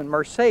 Volvos, and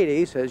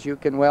Mercedes, as you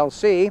can well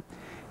see,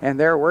 and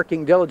they're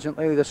working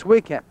diligently this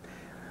weekend.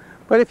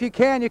 But if you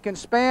can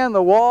span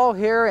the wall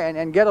here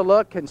and get a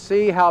look and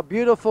see how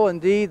beautiful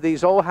indeed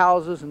these old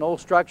houses and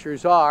old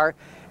structures are.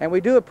 And we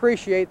do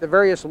appreciate the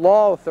various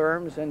law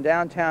firms in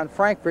downtown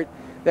Frankfort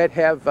that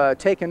have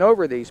taken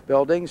over these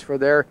buildings for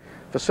their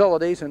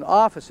facilities and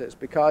offices,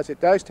 because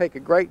it does take a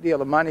great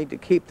deal of money to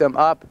keep them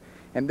up.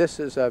 And this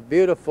is a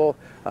beautiful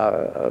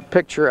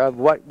picture of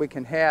what we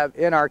can have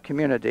in our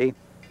community.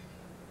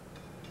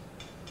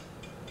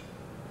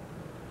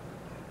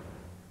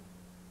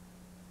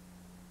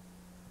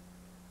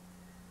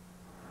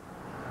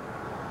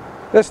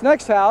 This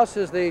next house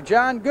is the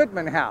John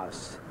Goodman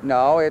house.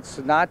 No, it's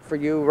not for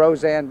you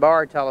Roseanne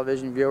Barr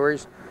television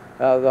viewers,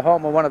 the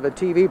home of one of the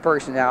TV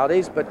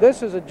personalities, but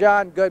this is a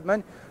John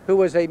Goodman who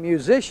was a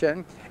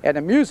musician and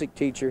a music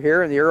teacher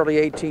here in the early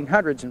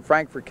 1800s in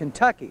Frankfort,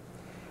 Kentucky.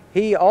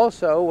 He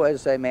also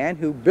was a man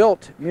who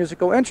built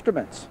musical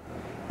instruments.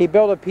 He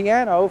built a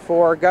piano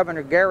for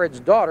Governor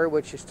Garrett's daughter,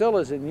 which still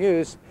is in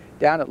use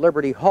down at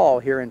Liberty Hall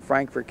here in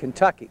Frankfort,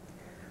 Kentucky.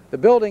 The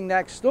building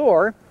next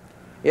door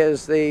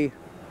is the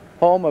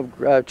home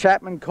of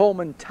Chapman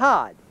Coleman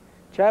Todd.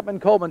 Chapman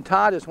Coleman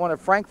Todd is one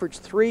of Frankfort's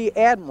 3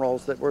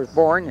 admirals that were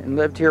born and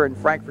lived here in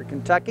Frankfort,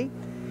 Kentucky.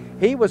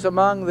 He was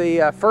among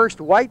the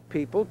first white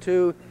people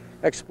to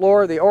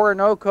explore the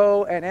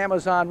Orinoco and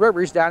Amazon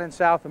rivers down in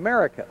South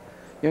America.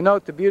 You'll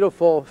note the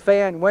beautiful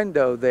fan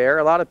window there.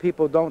 A lot of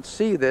people don't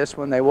see this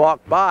when they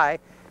walk by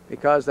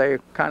because they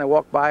kind of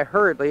walk by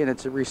hurriedly and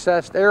it's a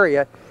recessed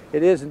area.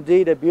 It is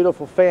indeed a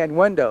beautiful fan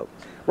window.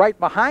 Right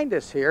behind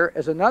us here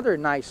is another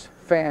nice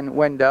fan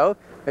window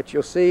that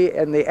you'll see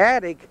in the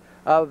attic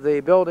of the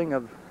building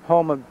of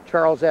home of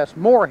Charles S.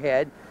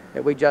 Moorhead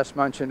that we just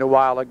mentioned a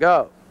while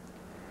ago.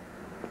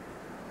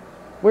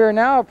 We are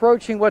now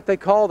approaching what they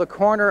call the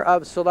corner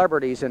of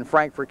celebrities in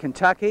Frankfort,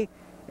 Kentucky,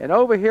 and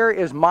over here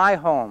is my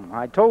home.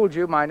 I told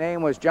you my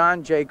name was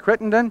John J.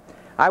 Crittenden.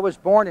 I was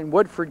born in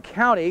Woodford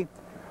County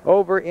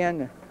over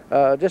in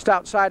just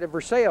outside of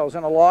Versailles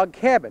in a log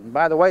cabin.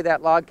 By the way,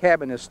 that log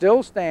cabin is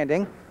still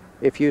standing.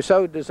 If you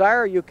so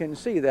desire, you can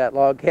see that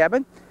log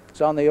cabin.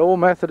 It's on the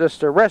old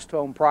Methodist rest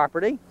home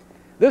property.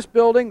 This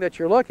building that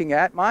you're looking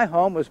at, my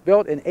home, was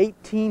built in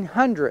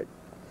 1800.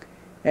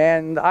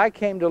 And I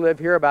came to live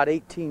here about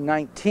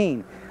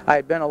 1819. I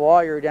had been a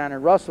lawyer down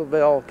in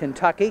Russellville,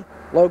 Kentucky,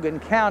 Logan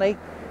County,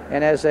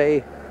 and as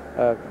a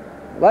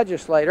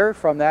legislator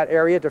from that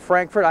area to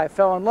Frankfort, I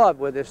fell in love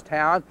with this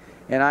town,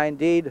 and I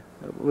indeed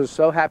was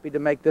so happy to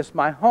make this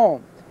my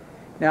home.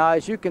 Now,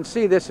 as you can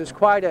see, this is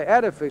quite an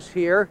edifice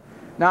here.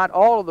 Not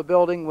all of the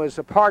building was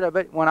a part of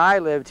it when I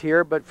lived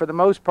here, but for the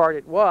most part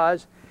it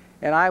was.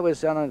 And I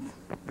was on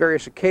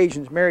various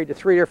occasions married to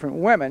 3 different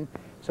women,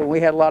 so we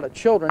had a lot of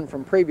children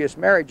from previous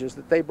marriages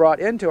that they brought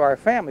into our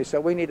family, so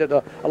we needed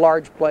a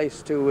large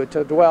place to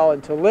dwell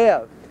and to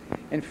live.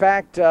 In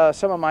fact,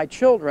 some of my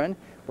children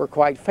were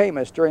quite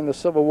famous. During the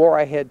Civil War,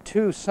 I had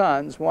 2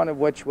 sons, one of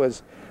which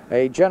was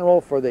a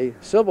general for the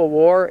Civil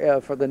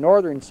War for the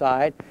northern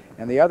side,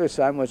 and the other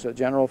son was a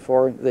general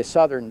for the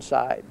southern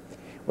side.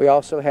 We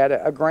also had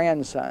a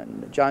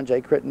grandson, John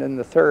J. Crittenden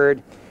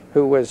III,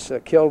 who was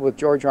killed with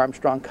George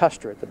Armstrong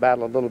Custer at the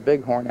Battle of Little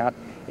Bighorn out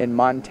in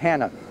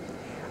Montana.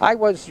 I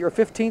was your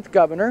 15th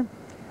governor.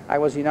 I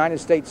was a United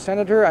States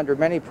Senator under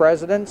many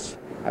presidents.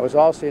 I was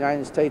also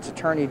United States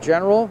Attorney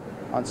General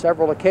on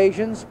several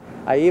occasions.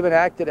 I even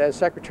acted as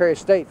Secretary of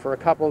State for a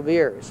couple of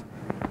years.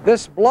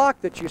 This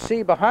block that you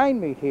see behind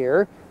me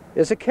here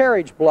is a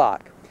carriage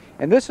block.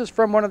 And this is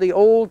from one of the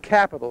old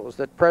capitals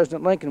that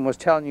President Lincoln was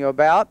telling you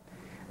about.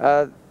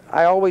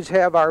 I always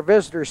have our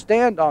visitors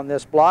stand on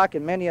this block,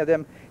 and many of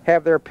them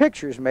have their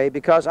pictures made,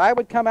 because I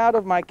would come out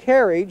of my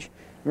carriage.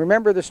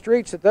 Remember the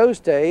streets at those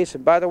days,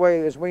 and by the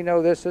way, as we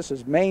know this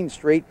is Main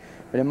Street,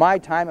 but in my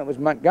time it was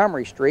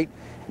Montgomery Street,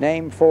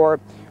 named for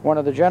one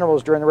of the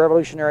generals during the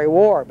Revolutionary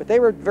War. But they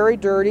were very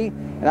dirty,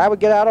 and I would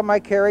get out of my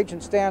carriage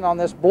and stand on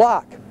this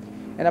block.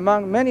 And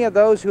among many of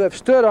those who have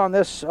stood on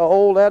this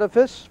old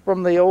edifice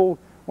from the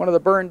one of the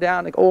burned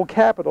down old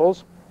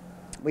capitals,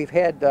 we've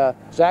had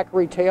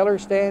Zachary Taylor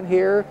stand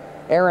here.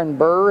 Aaron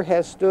Burr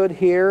has stood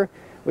here.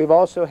 We've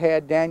also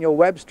had Daniel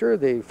Webster,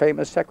 the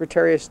famous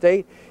Secretary of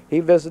State. He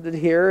visited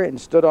here and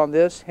stood on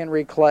this.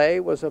 Henry Clay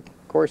was, of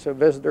course, a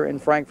visitor in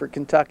Frankfort,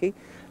 Kentucky.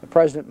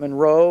 President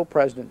Monroe,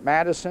 President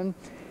Madison,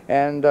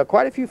 and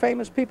quite a few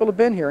famous people have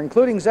been here,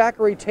 including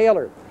Zachary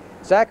Taylor.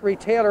 Zachary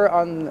Taylor,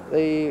 on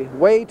the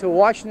way to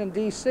Washington,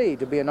 D.C.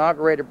 to be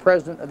inaugurated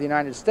President of the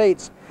United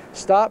States,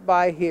 stopped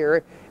by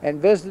here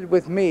and visited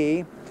with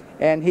me,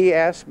 and he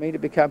asked me to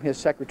become his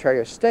Secretary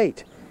of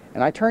State.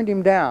 And I turned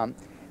him down,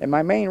 and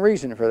my main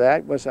reason for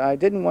that was I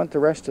didn't want the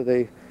rest of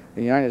the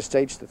United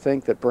States to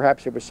think that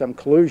perhaps there was some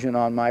collusion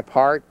on my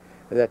part,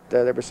 that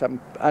there was some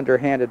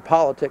underhanded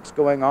politics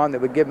going on that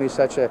would give me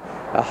such a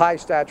high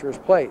staturous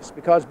place.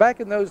 Because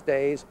back in those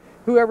days,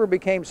 whoever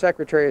became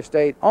Secretary of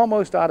State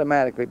almost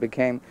automatically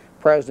became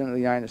President of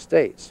the United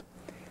States.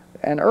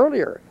 And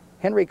earlier,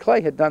 Henry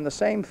Clay had done the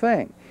same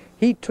thing.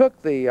 He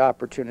took the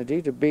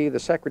opportunity to be the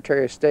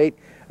Secretary of State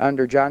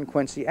under John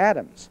Quincy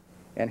Adams.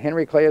 And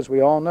Henry Clay, as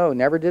we all know,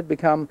 never did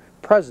become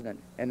president,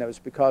 and it was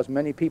because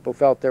many people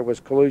felt there was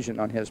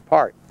collusion on his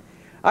part.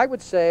 I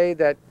would say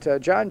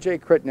that John J.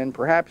 Crittenden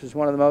perhaps is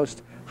one of the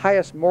most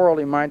highest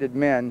morally minded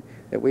men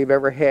that we've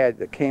ever had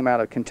that came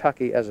out of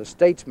Kentucky as a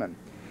statesman.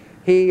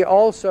 He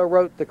also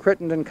wrote the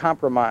Crittenden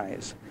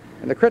Compromise.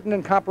 And the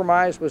Crittenden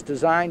Compromise was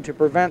designed to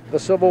prevent the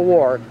Civil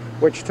War,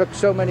 which took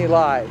so many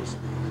lives.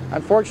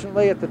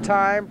 Unfortunately, at the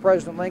time,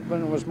 President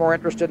Lincoln was more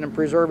interested in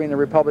preserving the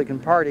Republican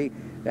Party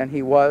than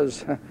he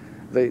was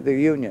the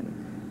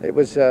Union. It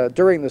was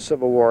during the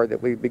Civil War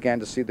that we began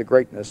to see the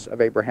greatness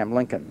of Abraham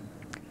Lincoln.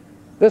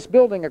 This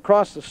building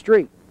across the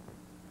street,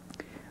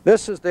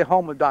 this is the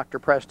home of Dr.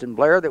 Preston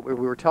Blair that we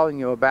were telling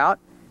you about,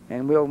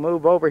 and we'll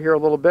move over here a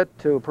little bit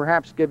to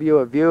perhaps give you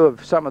a view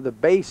of some of the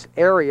base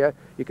area.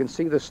 You can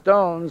see the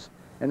stones,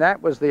 and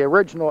that was the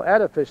original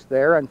edifice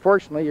there.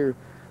 Unfortunately, you're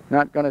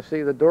not going to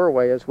see the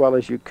doorway as well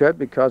as you could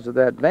because of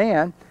that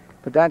van,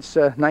 but that's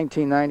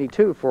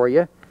 1992 for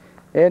you.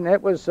 And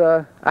it was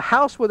a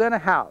house within a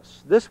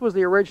house. This was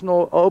the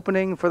original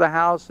opening for the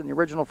house and the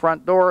original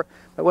front door.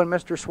 But when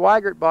Mr.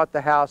 Swigert bought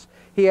the house,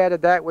 he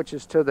added that which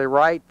is to the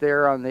right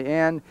there on the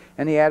end,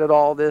 and he added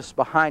all this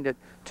behind it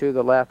to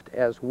the left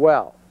as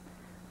well.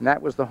 And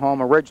that was the home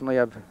originally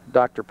of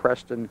Dr.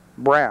 Preston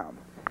Brown.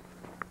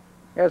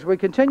 As we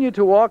continue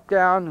to walk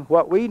down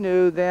what we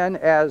knew then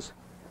as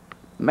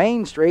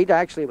Main Street,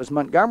 actually it was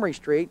Montgomery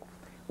Street,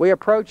 we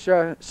approach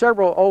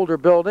several older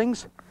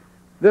buildings.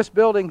 This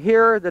building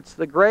here, that's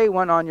the gray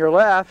one on your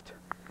left,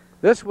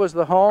 this was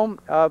the home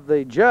of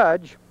the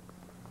judge,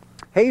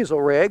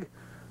 Hazelrig,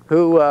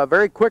 who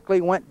very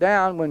quickly went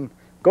down when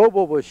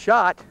Goebel was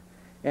shot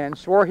and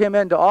swore him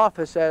into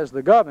office as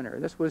the governor.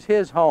 This was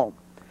his home.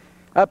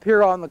 Up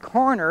here on the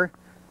corner,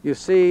 you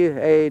see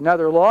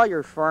another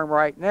lawyer firm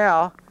right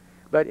now,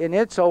 but in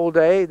its old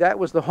day, that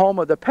was the home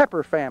of the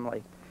Pepper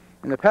family.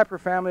 And the Pepper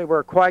family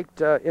were quite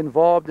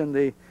involved in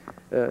the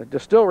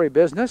distillery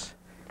business,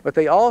 but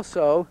they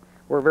also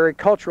were very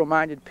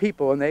cultural-minded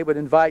people, and they would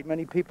invite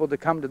many people to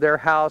come to their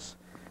house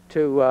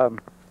to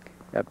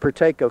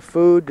partake of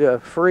food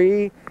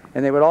free,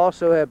 and they would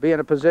also be in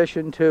a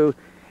position to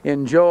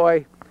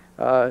enjoy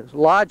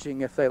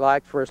lodging if they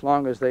liked for as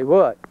long as they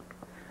would.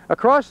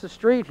 Across the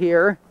street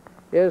here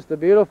is the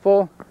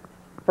beautiful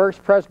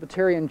First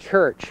Presbyterian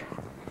Church,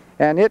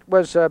 and it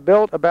was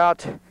built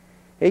about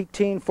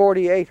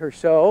 1848 or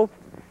so,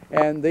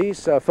 and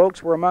these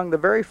folks were among the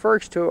very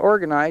first to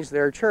organize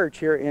their church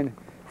here in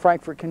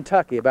Frankfort,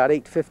 Kentucky, about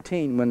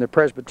 815 when the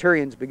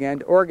Presbyterians began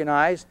to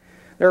organize.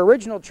 Their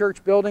original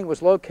church building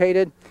was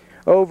located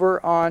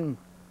over on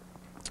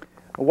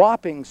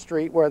Wapping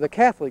Street where the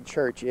Catholic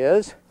Church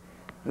is.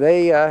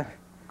 They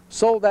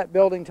sold that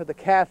building to the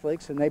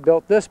Catholics, and they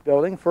built this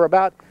building for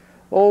about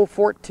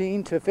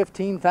 $14,000 to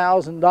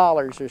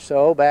 $15,000 or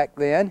so back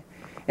then.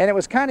 And it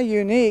was kind of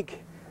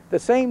unique. The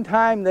same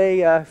time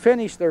they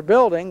finished their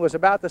building was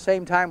about the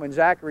same time when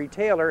Zachary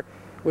Taylor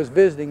was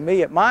visiting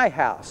me at my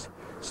house.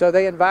 So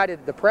they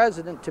invited the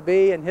president to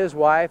be and his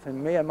wife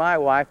and me and my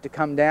wife to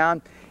come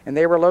down, and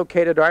they were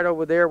located right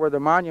over there where the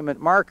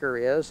monument marker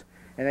is.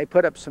 and they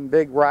put up some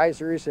big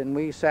risers, and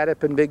we sat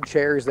up in big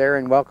chairs there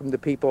and welcomed the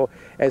people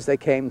as they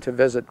came to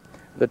visit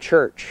the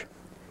church.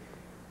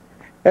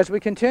 As we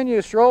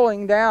continue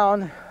strolling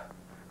down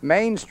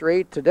Main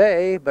Street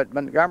today, but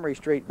Montgomery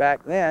Street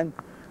back then,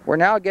 we're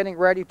now getting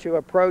ready to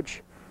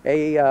approach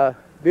a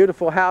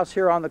beautiful house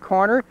here on the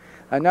corner,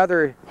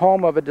 another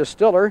home of a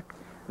distiller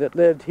that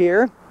lived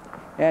here.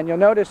 And you'll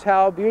notice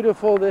how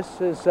beautiful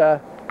this is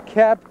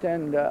kept,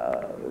 and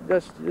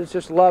it's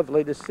just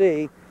lovely to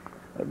see.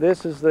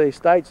 This is the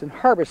Stites and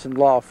Harbison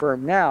law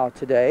firm now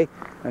today,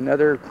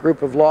 another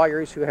group of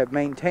lawyers who have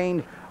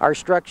maintained our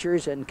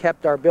structures and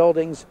kept our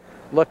buildings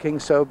looking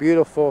so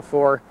beautiful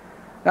for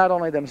not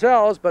only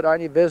themselves but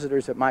any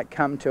visitors that might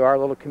come to our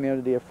little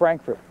community of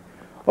Frankfort.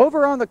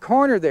 Over on the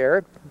corner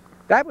there,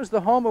 that was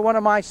the home of one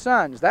of my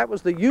sons. That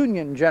was the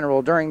Union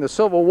general during the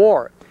Civil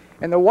War.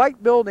 And the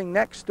white building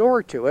next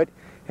door to it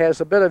has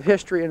a bit of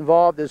history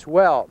involved as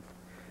well.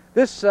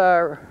 This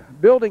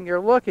building you're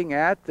looking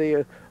at,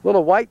 the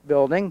little white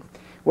building,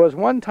 was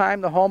one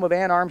time the home of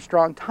Ann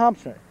Armstrong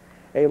Thompson,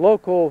 a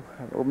local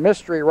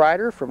mystery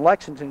writer from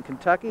Lexington,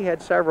 Kentucky,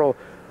 had several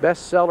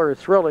bestseller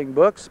thrilling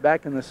books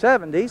back in the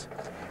 70s.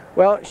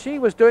 Well, she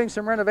was doing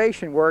some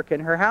renovation work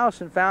in her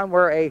house and found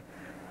where a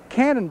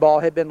cannonball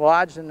had been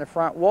lodged in the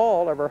front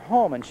wall of her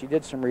home, and she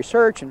did some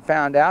research and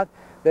found out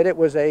that it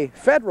was a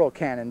federal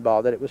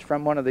cannonball, that it was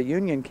from one of the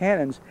Union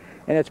cannons,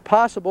 and it's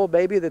possible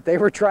maybe that they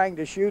were trying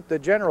to shoot the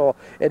general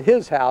at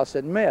his house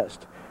and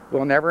missed.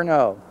 We'll never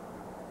know.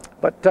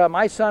 But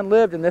my son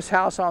lived in this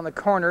house on the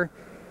corner,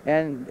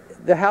 and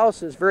the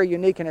house is very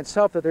unique in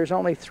itself that there's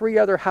only 3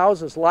 other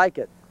houses like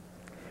it.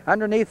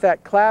 Underneath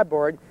that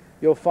clapboard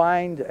you'll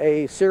find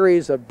a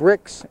series of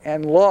bricks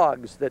and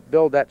logs that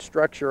build that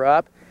structure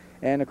up.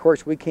 And of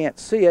course we can't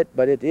see it,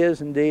 but it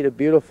is indeed a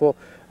beautiful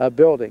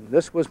building.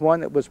 This was one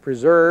that was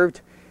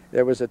preserved.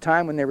 There was a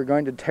time when they were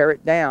going to tear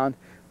it down,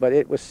 but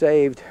it was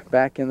saved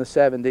back in the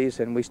 70s,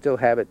 and we still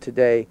have it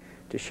today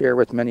to share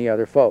with many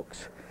other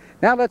folks.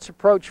 Now let's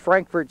approach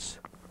Frankfort's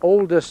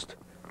oldest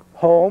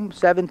home,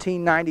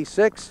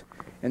 1796,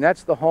 and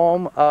that's the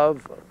home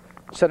of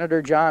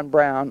Senator John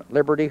Brown,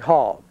 Liberty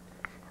Hall.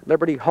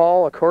 Liberty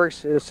Hall, of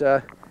course, is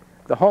the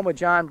home of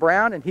John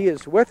Brown, and he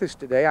is with us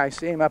today. I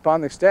see him up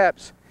on the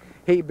steps.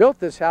 He built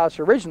this house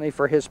originally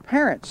for his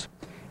parents.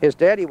 His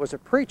daddy was a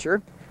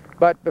preacher,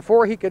 but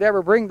before he could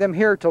ever bring them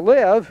here to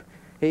live,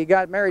 he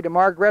got married to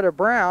Margaretta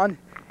Brown,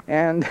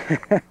 and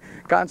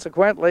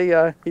consequently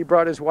he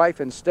brought his wife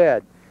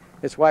instead.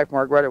 His wife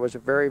Margaretta was a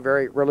very,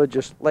 very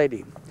religious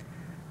lady.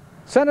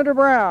 Senator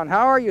Brown,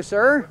 how are you,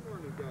 sir? Good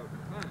morning,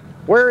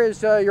 Doug. Where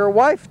is your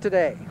wife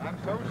today?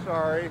 I'm so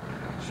sorry.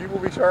 She will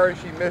be sorry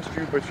she missed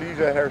you, but she's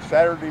at her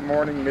Saturday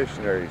Morning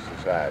Missionary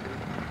Society.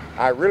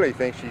 I really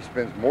think she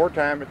spends more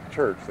time at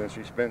church than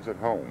she spends at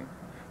home.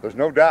 There's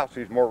no doubt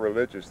she's more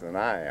religious than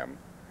I am.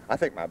 I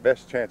think my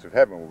best chance of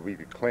heaven will be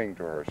to cling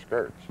to her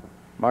skirts.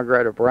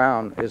 Margaretta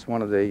Brown is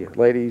one of the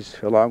ladies,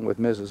 along with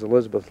Mrs.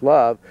 Elizabeth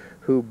Love,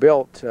 who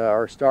built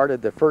or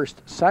started the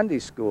first Sunday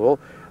school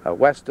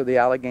west of the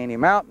Allegheny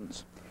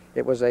Mountains.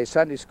 It was a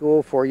Sunday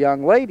school for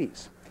young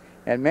ladies,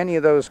 and many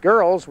of those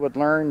girls would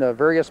learn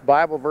various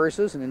Bible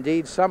verses, and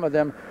indeed some of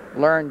them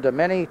learned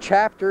many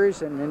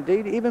chapters and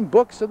indeed even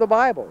books of the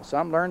Bible.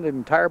 Some learned the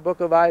entire book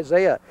of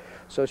Isaiah.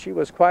 So she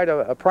was quite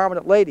a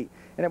prominent lady.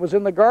 And it was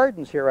in the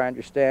gardens here, I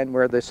understand,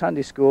 where the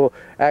Sunday school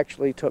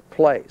actually took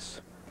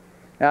place.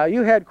 Now,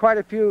 you had quite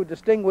a few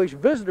distinguished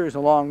visitors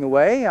along the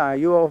way.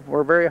 You all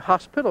were very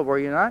hospitable, were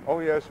you not? Oh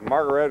yes,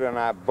 Margaretta and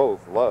I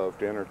both love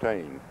to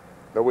entertain.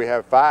 Though we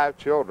have 5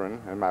 children,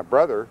 and my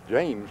brother,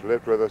 James,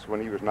 lived with us when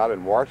he was not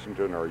in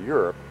Washington or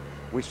Europe,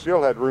 we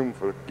still had room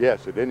for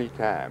guests at any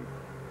time.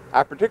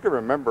 I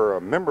particularly remember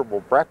a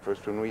memorable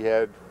breakfast when we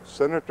had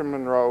Senator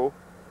Monroe,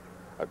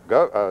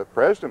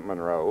 President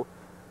Monroe,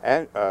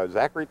 and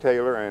Zachary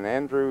Taylor and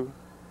Andrew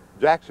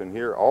Jackson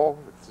here all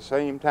at the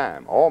same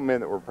time, all men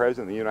that were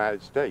president of the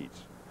United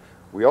States.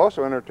 We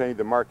also entertained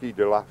the Marquis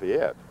de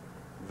Lafayette,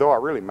 though I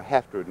really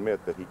have to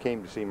admit that he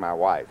came to see my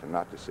wife and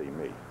not to see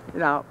me.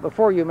 Now,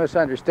 before you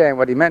misunderstand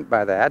what he meant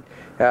by that,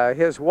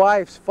 his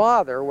wife's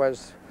father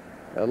was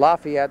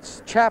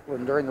Lafayette's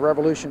chaplain during the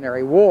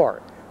Revolutionary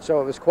War. So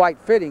it was quite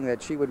fitting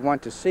that she would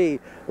want to see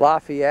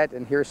Lafayette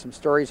and hear some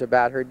stories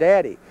about her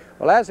daddy.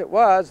 Well, as it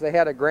was, they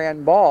had a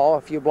grand ball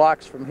a few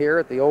blocks from here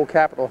at the old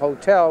Capitol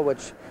Hotel,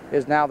 which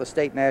is now the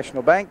State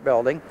National Bank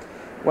building.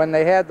 When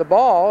they had the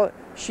ball,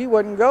 she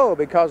wouldn't go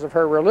because of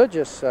her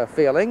religious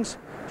feelings.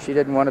 She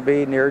didn't want to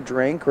be near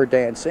drink or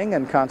dancing,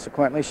 and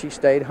consequently she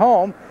stayed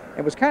home.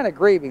 It was kind of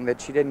grieving that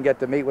she didn't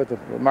get to meet with the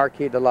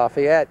Marquis de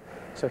Lafayette.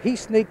 So he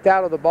sneaked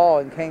out of the ball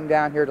and came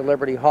down here to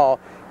Liberty Hall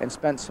and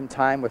spent some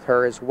time with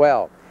her as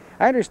well.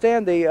 I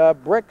understand the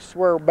bricks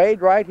were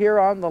made right here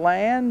on the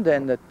land,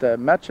 and that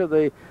much of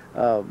the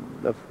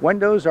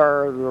windows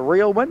are the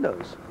real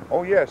windows.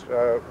 Oh yes,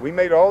 we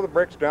made all the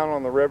bricks down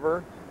on the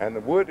river, and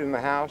the wood in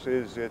the house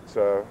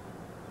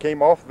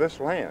came off this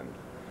land.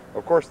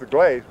 Of course, the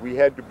glaze we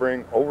had to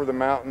bring over the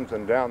mountains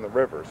and down the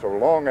river. So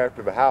long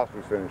after the house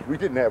was finished, we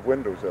didn't have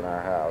windows in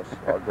our house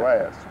or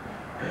glass.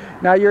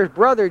 Now, your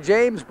brother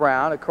James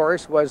Brown, of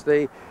course, was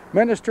the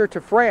minister to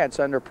France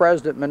under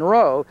President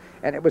Monroe,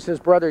 and it was his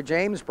brother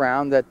James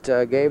Brown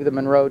that gave the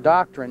Monroe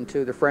Doctrine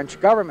to the French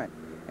government.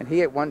 And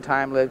he at one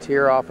time lived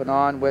here off and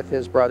on with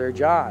his brother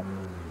John.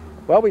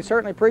 Well, we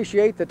certainly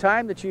appreciate the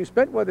time that you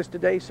spent with us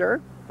today,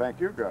 sir. Thank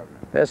you, Governor.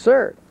 Yes,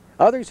 sir.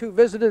 Others who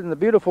visited in the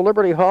beautiful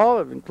Liberty Hall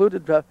have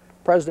included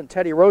President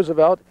Teddy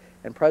Roosevelt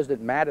and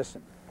President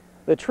Madison.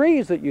 The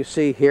trees that you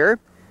see here,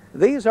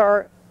 these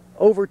are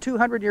over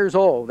 200 years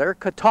old. They're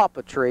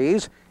catalpa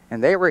trees,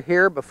 and they were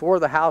here before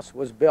the house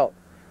was built.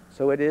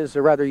 So it is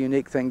a rather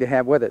unique thing to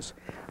have with us.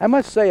 I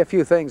must say a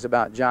few things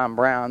about John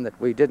Brown that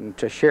we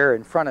didn't share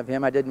in front of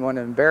him. I didn't want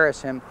to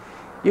embarrass him.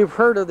 You've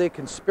heard of the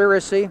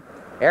conspiracy,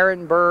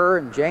 Aaron Burr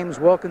and James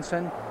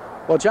Wilkinson.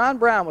 Well, John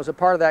Brown was a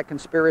part of that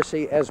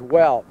conspiracy as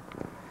well.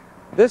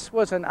 This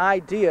was an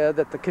idea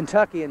that the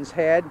Kentuckians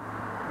had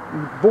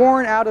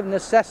born out of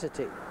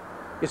necessity.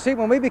 You see,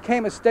 when we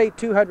became a state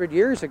 200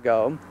 years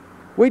ago,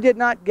 we did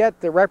not get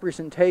the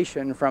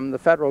representation from the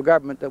federal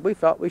government that we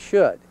felt we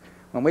should.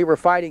 When we were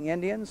fighting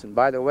Indians, and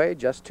by the way,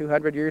 just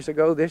 200 years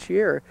ago this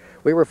year,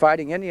 we were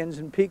fighting Indians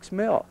in Peake's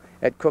Mill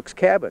at Cook's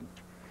Cabin.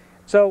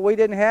 So we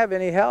didn't have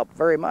any help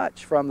very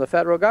much from the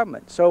federal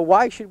government. So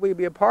why should we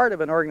be a part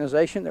of an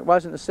organization that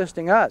wasn't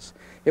assisting us?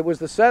 It was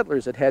the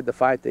settlers that had to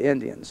fight the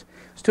Indians.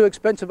 It's too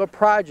expensive a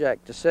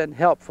project to send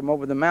help from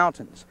over the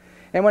mountains.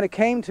 And when it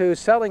came to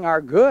selling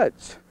our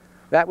goods,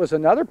 that was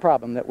another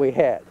problem that we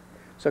had.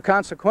 So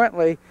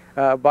consequently,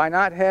 by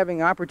not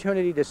having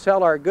opportunity to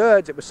sell our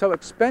goods, it was so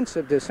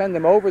expensive to send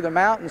them over the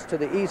mountains to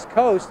the East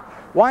Coast.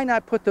 Why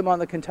not put them on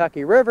the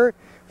Kentucky River,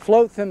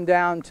 float them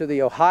down to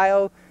the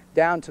Ohio,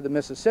 down to the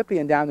Mississippi,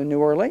 and down to New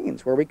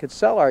Orleans, where we could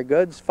sell our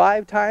goods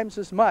 5 times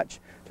as much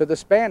to the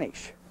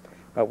Spanish.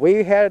 But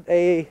we had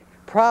a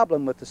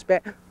problem with the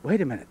Spanish.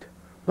 Wait a minute.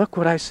 Look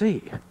what I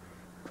see.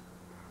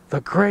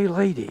 The Gray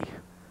Lady.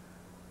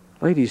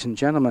 Ladies and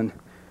gentlemen,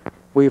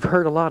 we've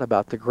heard a lot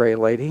about the Gray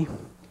Lady.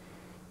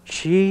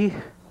 She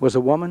was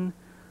a woman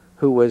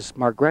who was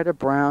Margaretta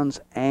Brown's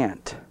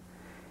aunt,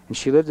 and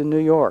she lived in New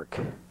York.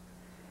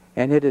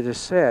 And it is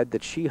said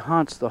that she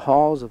haunts the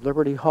halls of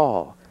Liberty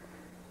Hall.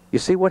 You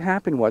see, what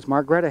happened was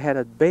Margaretta had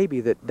a baby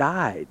that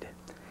died,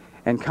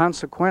 and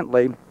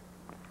consequently,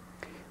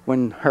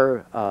 when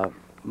her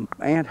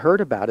aunt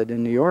heard about it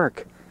in New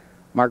York,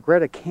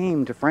 Margaretta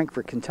came to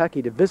Frankfort,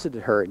 Kentucky to visit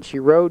her, and she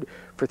rode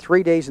for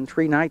 3 days and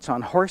 3 nights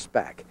on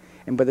horseback.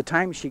 And by the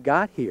time she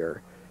got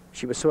here,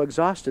 she was so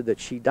exhausted that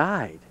she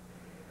died.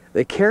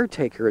 The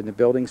caretaker in the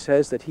building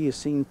says that he has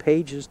seen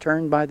pages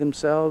turned by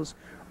themselves,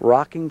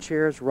 rocking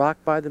chairs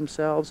rocked by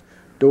themselves,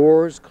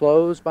 doors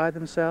closed by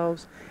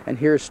themselves, and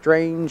hears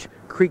strange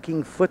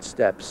creaking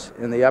footsteps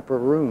in the upper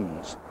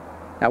rooms.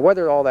 Now,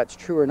 whether all that's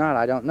true or not,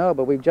 I don't know,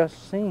 but we've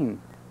just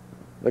seen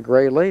the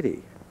Gray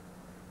Lady.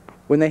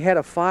 When they had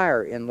a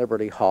fire in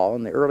Liberty Hall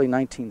in the early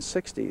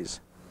 1960s,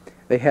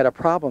 they had a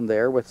problem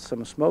there with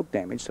some smoke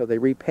damage, so they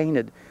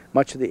repainted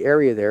much of the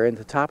area there. And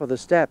at the top of the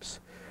steps,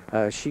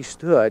 she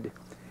stood,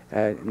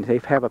 and they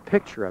have a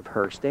picture of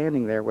her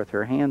standing there with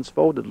her hands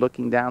folded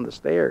looking down the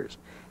stairs.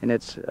 And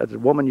it's a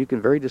woman you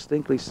can very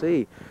distinctly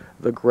see,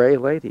 the Gray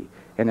Lady.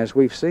 And as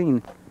we've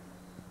seen,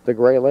 the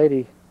Gray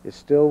Lady is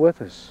still with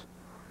us.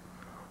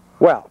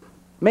 Well,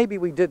 maybe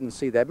we didn't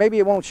see that. Maybe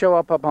it won't show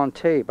up on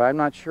tape. I'm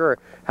not sure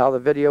how the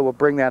video will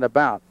bring that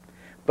about.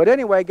 But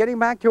anyway, getting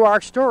back to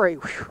our story,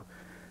 whew,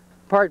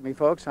 pardon me,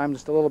 folks, I'm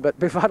just a little bit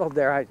befuddled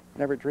there. I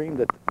never dreamed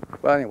that.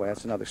 Well, anyway,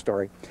 that's another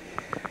story.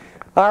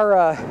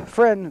 Our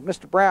friend,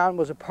 Mr. Brown,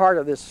 was a part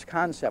of this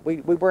concept. We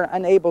were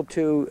unable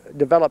to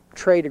develop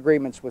trade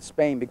agreements with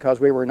Spain because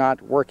we were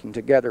not working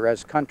together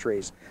as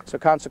countries. So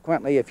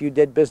consequently, if you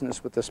did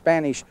business with the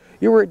Spanish,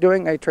 you were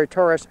doing a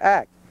traitorous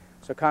act.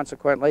 So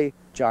consequently,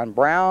 John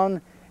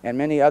Brown and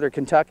many other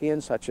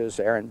Kentuckians, such as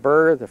Aaron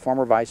Burr, the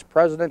former vice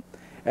president,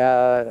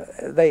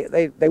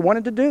 they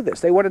wanted to do this.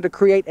 They wanted to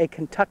create a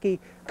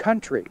Kentucky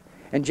country.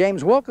 And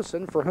James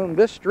Wilkinson, for whom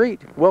this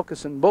street,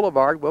 Wilkinson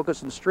Boulevard,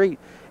 Wilkinson Street,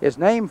 is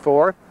named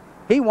for,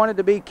 he wanted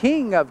to be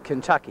king of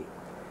Kentucky.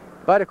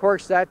 But of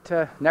course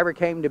that never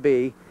came to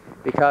be,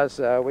 because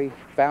we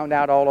found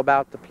out all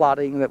about the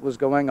plotting that was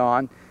going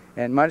on,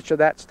 and much of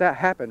that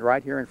happened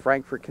right here in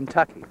Frankfort,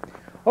 Kentucky.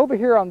 Over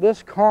here on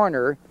this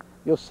corner,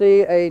 you'll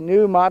see a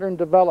new modern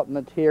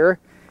development here.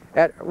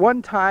 At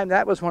one time,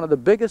 that was one of the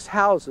biggest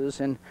houses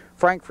in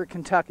Frankfort,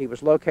 Kentucky. It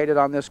was located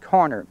on this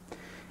corner.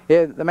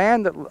 The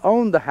man that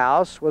owned the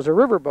house was a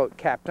riverboat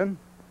captain,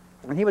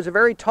 and he was a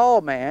very tall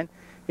man.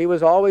 He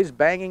was always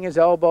banging his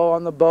elbow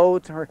on the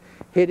boat or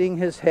hitting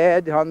his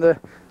head on the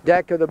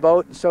deck of the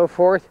boat and so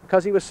forth,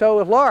 because he was so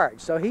large.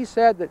 So he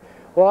said that,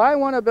 well, I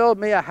want to build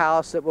me a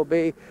house that will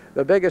be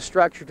the biggest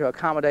structure to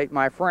accommodate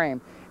my frame.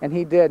 And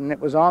he did, and it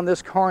was on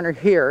this corner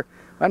here.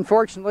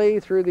 Unfortunately,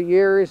 through the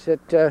years,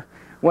 it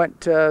went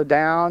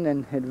down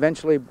and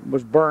eventually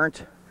was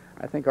burnt.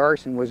 I think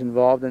arson was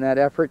involved in that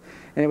effort,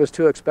 and it was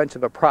too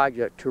expensive a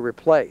project to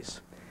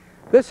replace.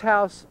 This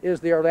house is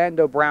the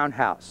Orlando Brown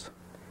House,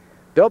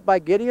 built by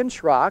Gideon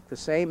Schrock, the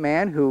same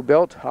man who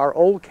built our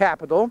old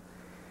Capitol.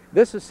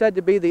 This is said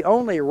to be the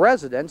only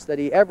residence that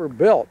he ever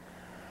built.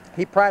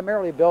 He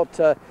primarily built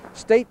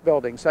state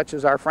buildings such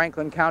as our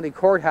Franklin County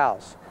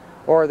Courthouse,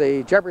 or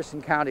the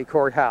Jefferson County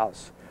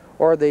Courthouse,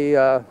 or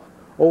the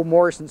Old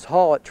Morrison's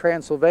Hall at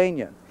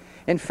Transylvania.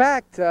 In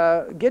fact,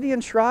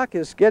 Gideon Schrock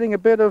is getting a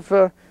bit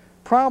of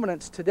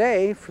prominence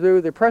today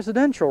through the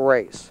presidential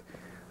race.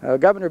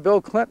 Governor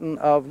Bill Clinton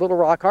of Little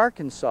Rock,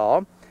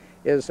 Arkansas,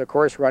 is of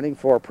course running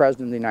for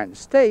President of the United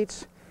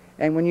States,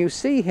 and when you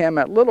see him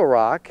at Little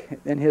Rock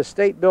in his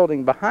state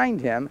building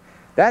behind him,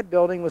 that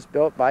building was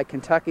built by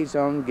Kentucky's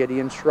own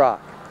Gideon Schrock.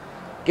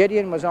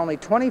 Gideon was only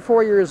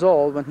 24 years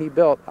old when he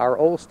built our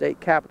old state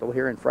capitol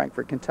here in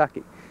Frankfort,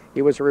 Kentucky.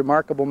 He was a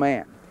remarkable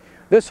man.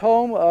 This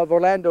home of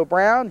Orlando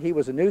Brown, he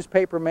was a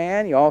newspaper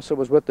man. He also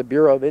was with the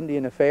Bureau of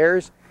Indian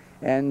Affairs,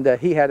 and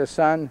he had a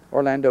son,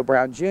 Orlando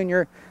Brown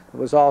Jr., who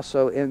was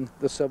also in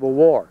the Civil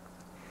War.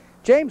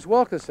 James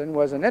Wilkinson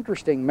was an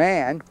interesting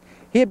man.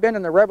 He had been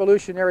in the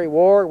Revolutionary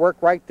War,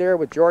 worked right there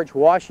with George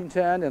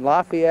Washington and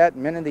Lafayette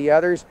and many of the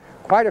others.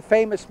 Quite a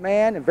famous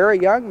man, a very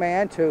young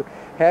man to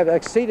have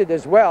succeeded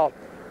as well.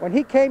 When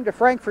he came to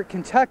Frankfort,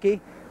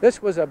 Kentucky,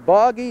 this was a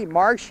boggy,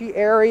 marshy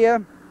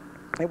area.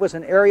 It was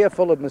an area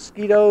full of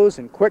mosquitoes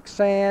and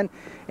quicksand,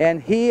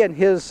 and he and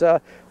his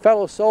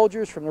fellow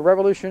soldiers from the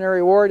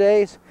Revolutionary War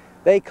days,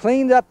 they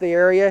cleaned up the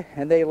area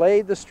and they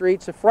laid the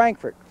streets of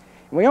Frankfort.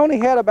 And we only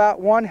had about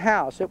one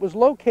house. It was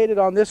located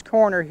on this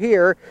corner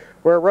here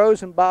where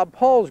Rose and Bob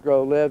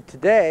Paulsgrove lived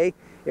today.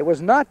 It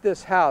was not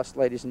this house,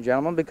 ladies and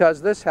gentlemen,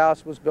 because this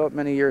house was built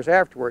many years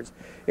afterwards.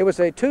 It was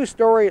a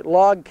two-story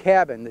log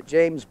cabin that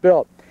James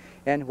built.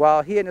 And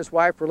while he and his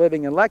wife were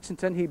living in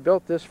Lexington, he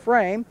built this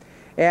frame.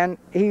 And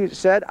he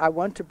said, I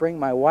want to bring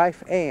my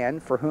wife Ann,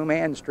 for whom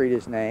Ann Street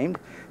is named,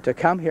 to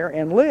come here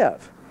and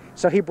live.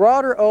 So he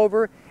brought her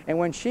over, and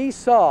when she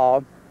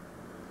saw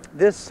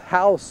this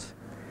house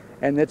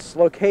and its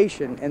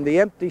location and the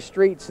empty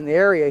streets in the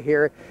area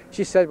here,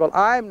 she said, well,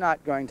 I'm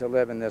not going to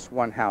live in this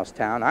one-house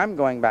town. I'm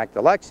going back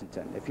to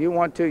Lexington. If you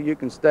want to, you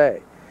can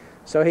stay.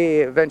 So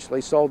he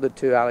eventually sold it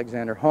to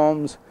Alexander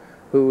Holmes,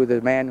 who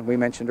the man we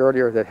mentioned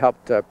earlier that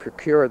helped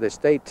procure the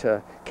state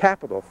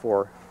capital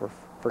for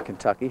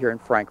Kentucky here in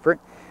Frankfort.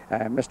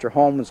 Mr.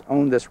 Holmes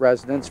owned this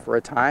residence for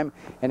a time,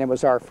 and it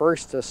was our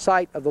first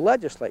site of the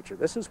legislature.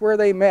 This is where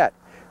they met.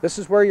 This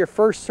is where your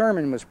first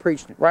sermon was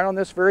preached, right on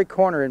this very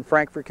corner in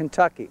Frankfort,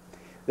 Kentucky.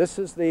 This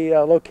is the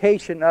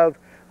location of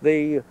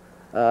the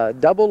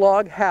double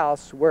log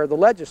house where the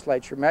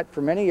legislature met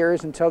for many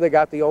years until they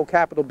got the old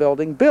Capitol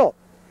building built.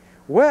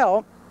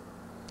 Well,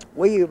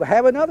 we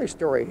have another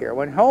story here.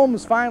 When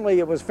Holmes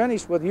finally was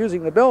finished with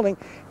using the building,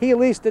 he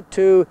leased it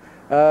to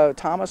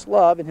Thomas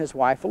Love and his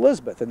wife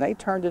Elizabeth, and they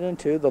turned it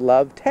into the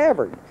Love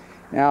Tavern.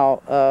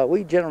 Now,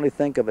 we generally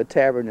think of a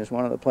tavern as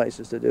one of the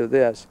places to do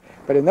this,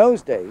 but in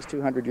those days,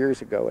 200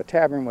 years ago, a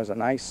tavern was a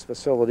nice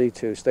facility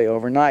to stay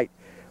overnight.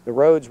 The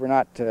roads were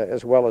not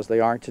as well as they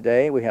are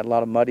today. We had a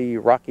lot of muddy,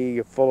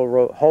 rocky,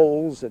 full of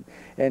holes,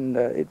 and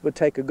it would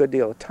take a good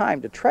deal of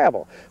time to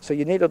travel. So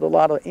you needed a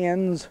lot of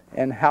inns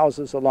and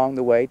houses along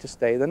the way to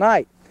stay the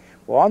night.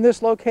 Well, on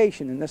this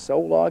location, in this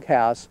old log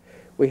house,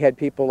 we had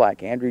people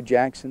like Andrew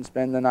Jackson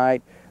spend the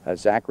night,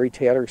 Zachary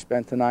Taylor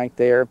spent the night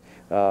there.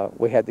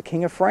 We had the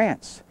King of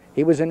France.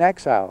 He was in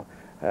exile.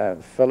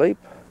 Philippe,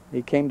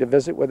 he came to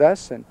visit with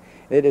us, and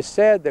it is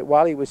said that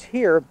while he was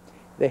here,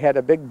 they had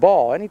a big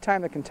ball.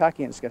 Anytime the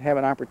Kentuckians could have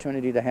an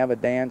opportunity to have a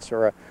dance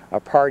or a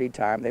party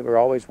time, they were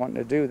always wanting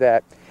to do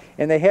that.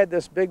 And they had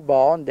this big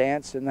ball and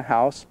dance in the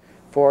house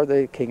for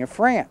the King of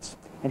France.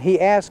 And he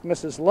asked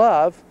Mrs.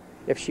 Love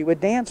if she would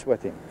dance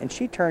with him, and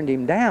she turned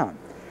him down.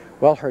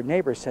 Well, her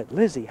neighbor said,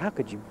 Lizzie, how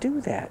could you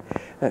do that?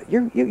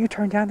 You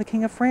turned down the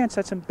King of France.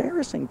 That's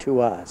embarrassing to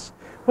us.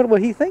 What will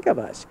he think of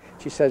us?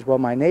 She says, well,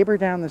 my neighbor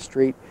down the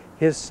street,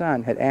 his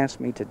son had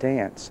asked me to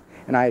dance,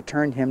 and I had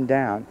turned him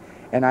down.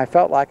 And I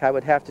felt like I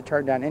would have to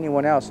turn down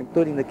anyone else,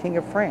 including the King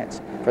of France,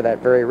 for that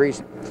very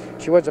reason.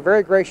 She was a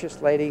very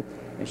gracious lady,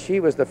 and she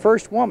was the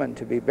first woman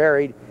to be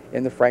buried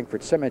in the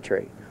Frankfort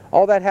Cemetery.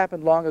 All that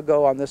happened long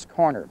ago on this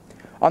corner.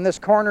 On this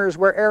corner is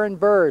where Aaron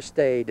Burr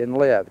stayed and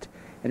lived.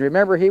 And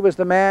remember, he was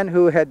the man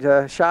who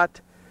had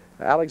shot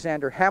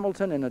Alexander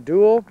Hamilton in a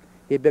duel.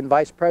 He had been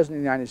Vice President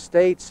of the United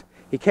States.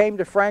 He came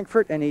to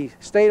Frankfort, and he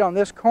stayed on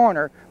this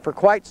corner for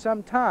quite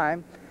some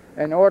time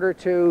in order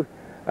to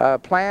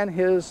plan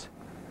his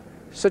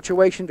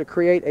situation to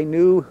create a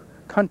new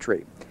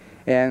country.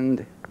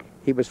 And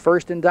he was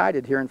first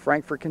indicted here in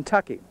Frankfort,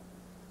 Kentucky.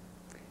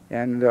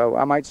 And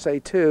I might say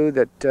too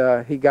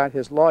that he got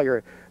his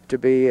lawyer to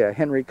be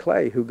Henry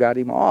Clay, who got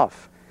him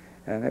off.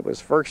 And it was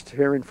first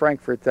here in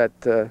Frankfort that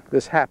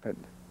this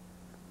happened.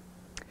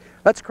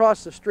 Let's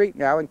cross the street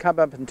now and come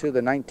up into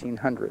the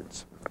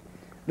 1900s.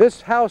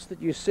 This house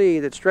that you see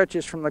that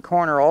stretches from the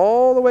corner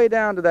all the way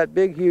down to that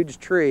big huge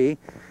tree,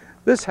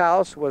 this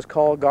house was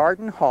called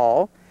Garden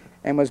Hall,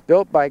 and was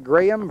built by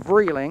Graham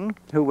Vreeling,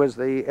 who was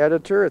the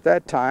editor at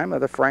that time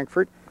of the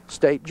Frankfort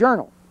State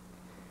Journal.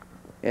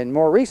 In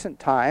more recent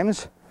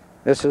times,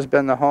 this has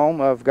been the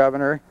home of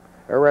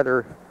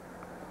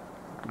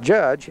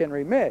Judge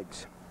Henry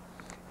Meigs.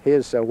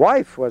 His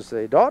wife was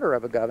the daughter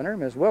of a governor,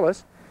 Ms.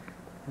 Willis.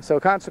 And so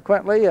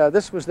consequently,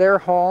 this was their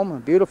home, a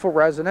beautiful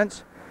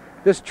residence.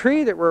 This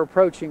tree that we're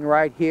approaching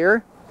right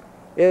here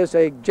is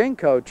a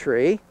ginkgo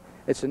tree.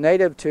 It's a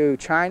native to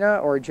China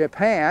or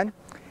Japan.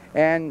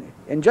 And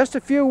in just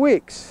a few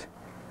weeks,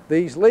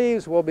 these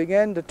leaves will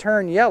begin to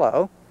turn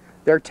yellow.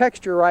 Their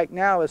texture right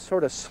now is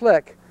sort of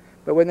slick,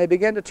 but when they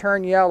begin to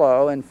turn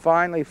yellow and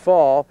finally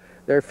fall,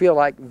 they feel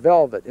like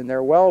velvet, and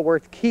they're well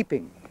worth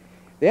keeping.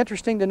 The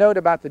interesting to note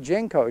about the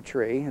ginkgo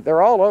tree,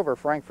 they're all over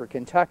Frankfort,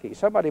 Kentucky.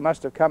 Somebody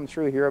must have come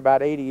through here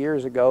about 80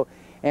 years ago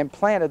and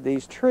planted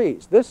these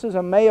trees. This is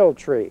a male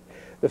tree.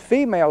 The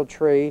female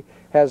tree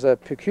has a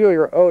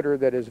peculiar odor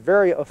that is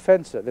very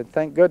offensive, and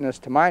thank goodness,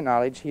 to my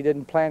knowledge, he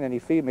didn't plant any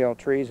female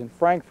trees in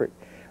Frankfort.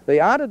 The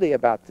oddity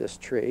about this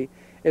tree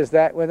is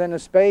that within a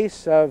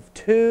space of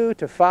 2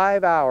 to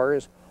 5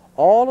 hours,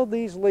 all of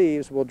these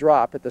leaves will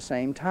drop at the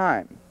same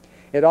time.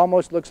 It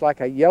almost looks like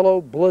a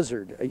yellow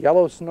blizzard, a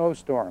yellow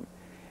snowstorm,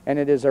 and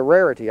it is a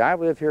rarity. I've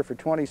lived here for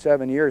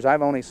 27 years.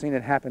 I've only seen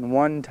it happen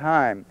one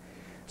time.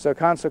 So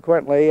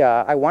consequently,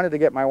 I wanted to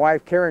get my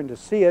wife Karen to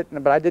see it,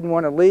 but I didn't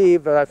want to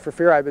leave for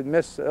fear I would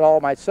miss it all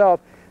myself,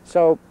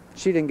 so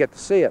she didn't get to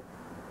see it.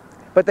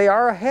 But they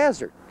are a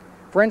hazard.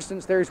 For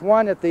instance, there's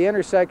one at the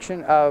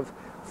intersection of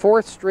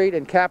 4th Street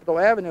and Capitol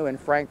Avenue in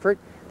Frankfort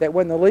that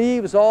when the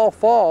leaves all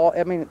fall,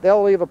 I mean,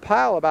 they'll leave a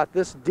pile about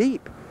this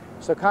deep.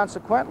 So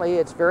consequently,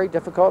 it's very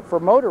difficult for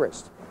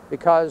motorists,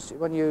 because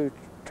when you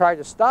try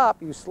to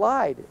stop, you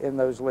slide in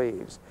those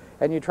leaves.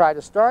 And you try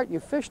to start, you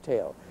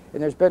fishtail.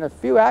 And there's been a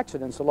few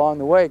accidents along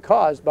the way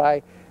caused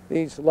by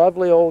these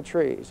lovely old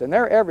trees. And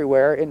they're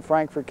everywhere in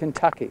Frankfort,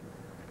 Kentucky.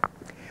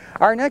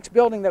 Our next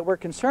building that we're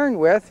concerned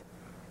with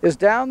is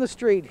down the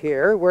street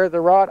here, where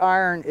the wrought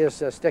iron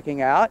is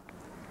sticking out.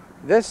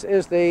 This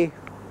is the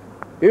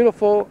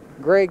beautiful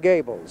gray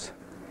gables.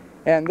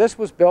 And this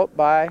was built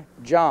by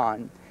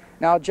John.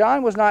 Now,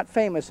 John was not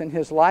famous in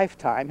his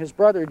lifetime. His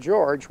brother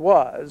George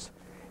was.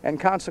 And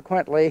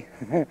consequently,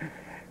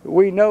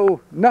 we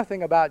know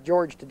nothing about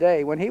George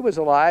today. When he was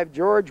alive,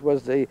 George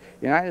was the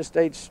United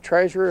States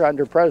Treasurer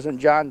under President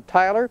John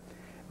Tyler.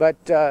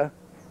 But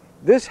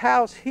this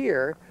house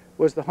here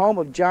was the home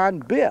of John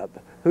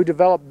Bibb, who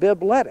developed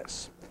Bibb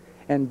lettuce.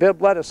 And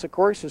Bibb lettuce, of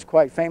course, is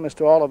quite famous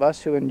to all of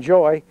us who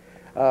enjoy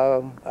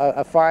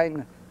a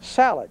fine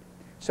salad.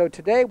 So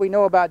today we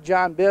know about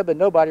John Bibb, and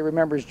nobody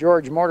remembers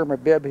George Mortimer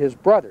Bibb, his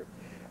brother.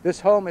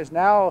 This home is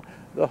now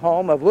the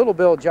home of Little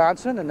Bill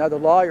Johnson, another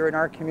lawyer in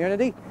our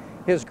community.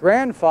 His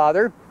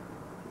grandfather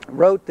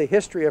wrote the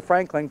history of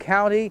Franklin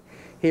County.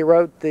 He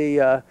wrote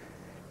the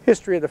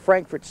history of the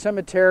Frankfort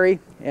Cemetery,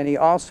 and he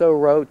also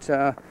wrote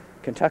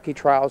Kentucky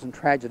Trials and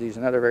Tragedies,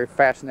 another very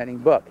fascinating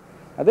book.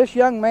 Now, this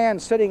young man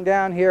sitting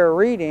down here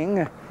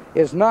reading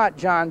is not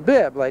John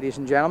Bibb, ladies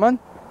and gentlemen.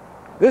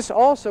 This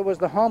also was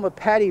the home of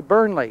Patty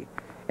Burnley,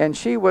 and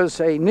she was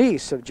a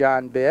niece of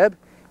John Bibb.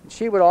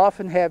 She would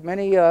often have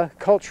many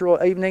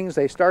cultural evenings.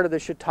 They started the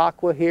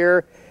Chautauqua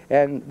here,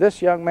 and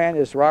this young man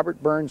is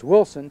Robert Burns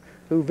Wilson,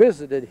 who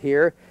visited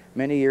here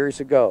many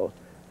years ago.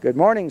 Good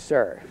morning,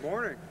 sir. Good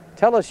morning.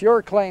 Tell us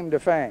your claim to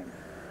fame.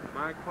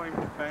 My claim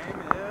to fame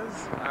is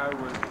I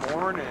was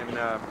born in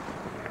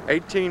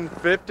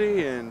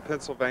 1850 in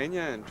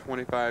Pennsylvania, and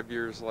 25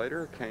 years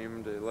later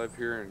came to live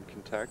here in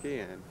Kentucky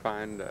and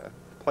find a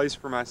place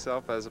for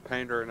myself as a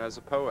painter and as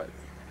a poet.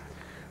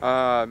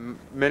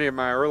 Many of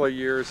my early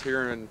years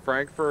here in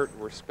Frankfort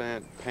were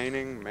spent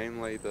painting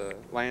mainly the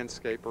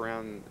landscape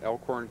around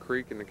Elkhorn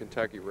Creek and the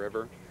Kentucky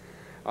River.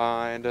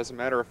 And as a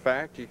matter of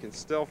fact, you can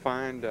still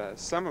find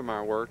some of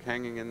my work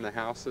hanging in the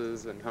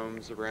houses and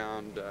homes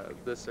around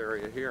this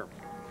area here.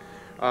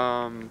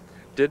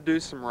 Did do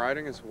some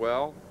writing as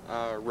well.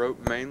 Wrote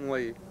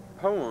mainly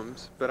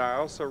poems, but I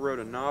also wrote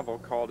a novel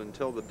called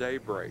Until the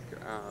Daybreak,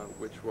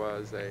 which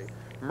was a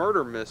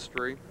murder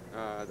mystery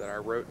that I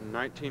wrote in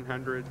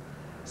 1900.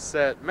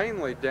 Set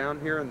mainly down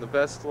here in the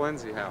Best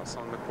Lindsay house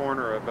on the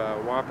corner of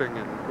Wapping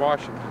and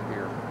Washington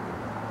here.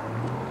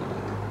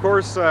 Of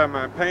course,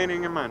 my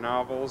painting and my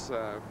novels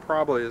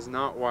probably is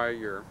not why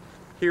you're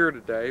here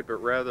today,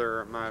 but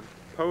rather my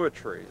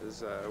poetry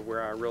is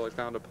where I really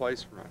found a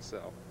place for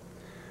myself.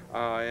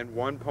 And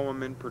one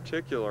poem in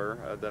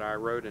particular that I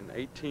wrote in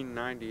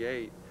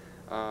 1898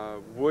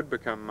 would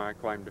become my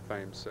claim to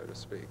fame, so to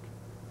speak.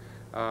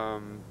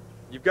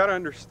 You've got to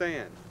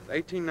understand,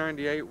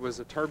 1898 was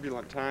a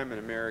turbulent time in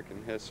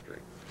American history.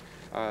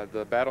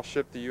 The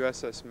battleship, the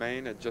USS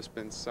Maine, had just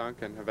been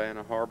sunk in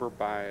Havana Harbor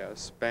by a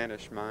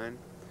Spanish mine.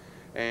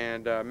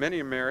 And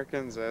many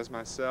Americans, as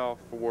myself,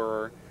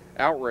 were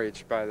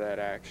outraged by that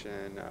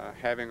action,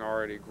 having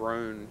already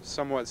grown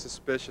somewhat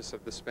suspicious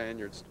of the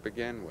Spaniards to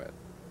begin with.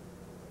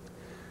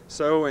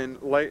 So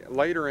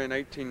later in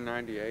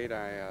 1898,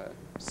 I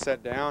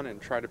sat down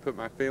and tried to put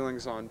my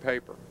feelings on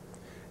paper.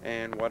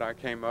 And what I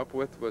came up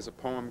with was a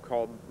poem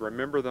called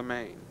Remember the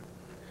Maine,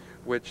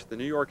 which the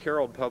New York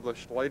Herald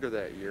published later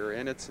that year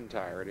in its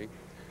entirety,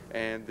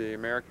 and the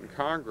American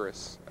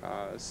Congress,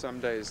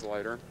 some days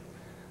later,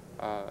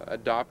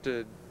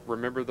 adopted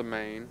Remember the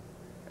Maine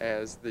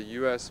as the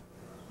U.S.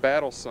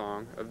 battle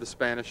song of the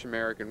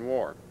Spanish-American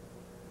War.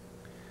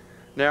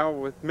 Now,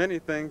 with many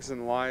things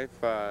in life,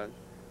 that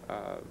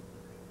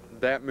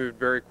moved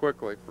very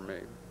quickly for me.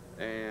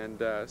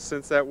 And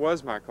since that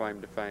was my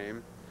claim to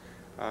fame,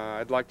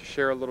 I'd like to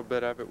share a little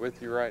bit of it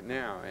with you right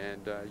now,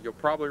 and you'll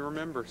probably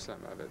remember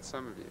some of it,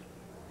 some of you.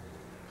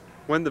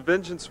 When the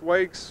vengeance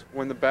wakes,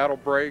 when the battle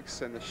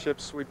breaks and the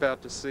ships sweep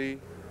out to sea,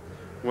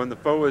 when the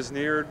foe is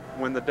neared,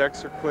 when the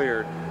decks are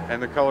cleared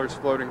and the colors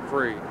floating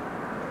free,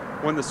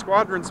 when the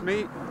squadrons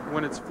meet,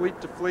 when it's fleet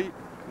to fleet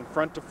and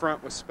front to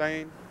front with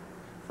Spain,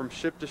 from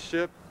ship to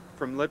ship,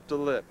 from lip to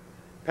lip,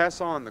 pass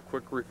on the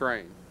quick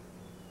refrain.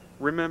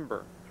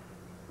 Remember,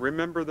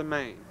 remember the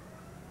Maine.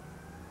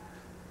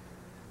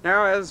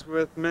 Now, as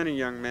with many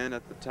young men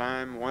at the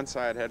time, once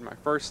I had had my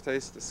first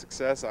taste of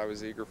success, I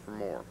was eager for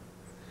more.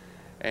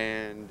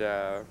 And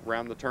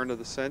around the turn of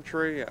the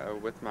century,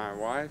 with my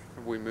wife,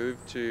 we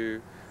moved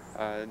to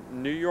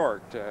New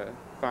York to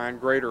find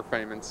greater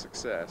fame and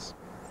success.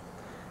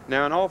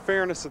 Now, in all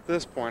fairness at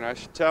this point, I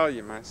should tell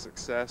you my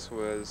success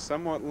was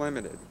somewhat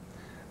limited.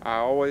 I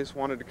always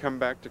wanted to come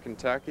back to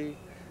Kentucky,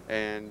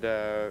 and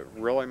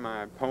really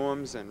my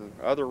poems and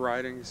other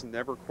writings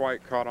never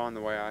quite caught on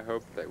the way I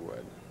hoped they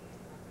would.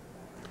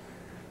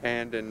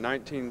 And in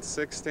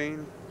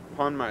 1916,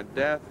 upon my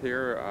death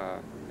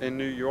here in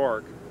New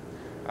York,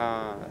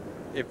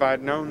 if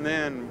I'd known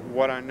then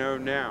what I know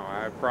now,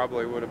 I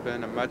probably would have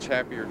been a much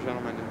happier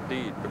gentleman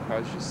indeed,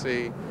 because you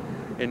see,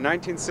 in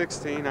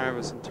 1916 I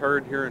was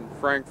interred here in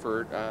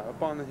Frankfort,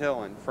 up on the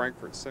hill in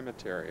Frankfort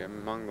Cemetery,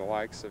 among the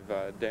likes of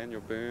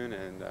Daniel Boone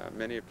and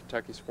many of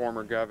Kentucky's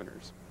former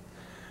governors.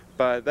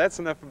 But that's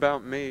enough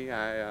about me.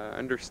 I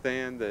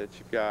understand that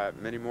you've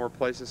got many more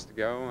places to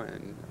go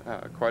and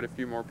quite a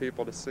few more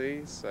people to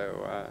see,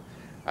 so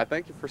I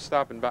thank you for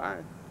stopping by.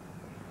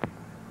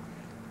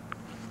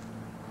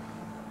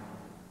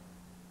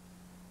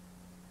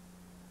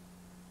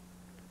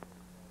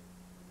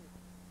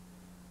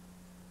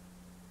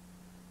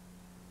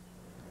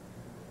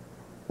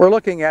 We're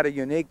looking at a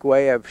unique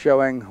way of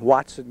showing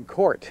Watson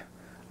Court,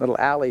 little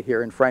alley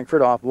here in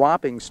Frankfort off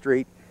Wapping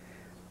Street.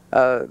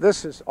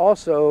 This is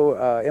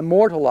also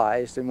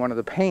immortalized in one of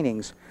the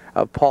paintings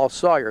of Paul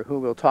Sawyer, who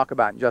we'll talk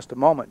about in just a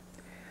moment.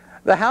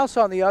 The house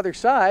on the other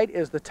side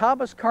is the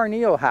Thomas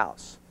Carneal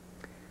house.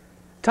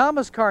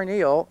 Thomas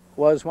Carneal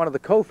was one of the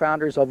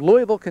co-founders of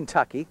Louisville,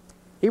 Kentucky.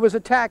 He was a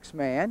tax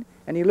man,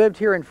 and he lived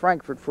here in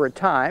Frankfort for a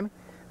time.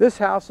 This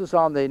house is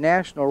on the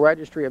National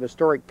Registry of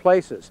Historic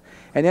Places,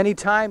 and any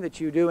time that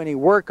you do any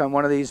work on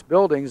one of these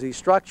buildings, these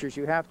structures,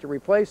 you have to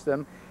replace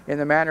them in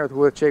the manner with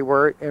which they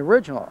were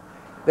original.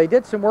 They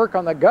did some work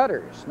on the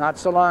gutters not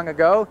so long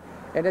ago,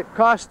 and it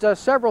cost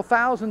several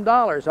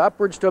 $1,000s,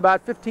 upwards to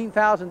about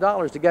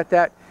 $15,000 to get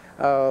that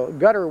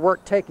gutter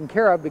work taken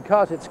care of,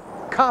 because it's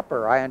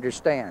copper, I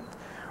understand.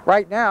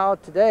 Right now,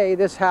 today,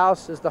 this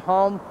house is the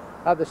home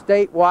of the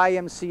state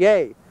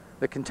YMCA,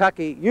 the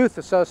Kentucky Youth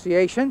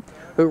Association,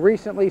 who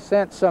recently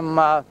sent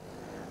some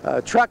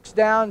trucks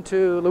down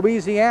to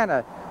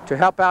Louisiana to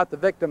help out the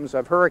victims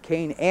of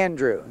Hurricane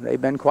Andrew.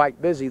 They've been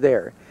quite busy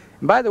there.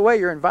 And by the way,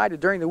 you're invited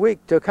during the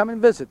week to come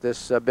and visit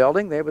this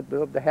building. They would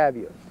love to have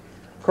you.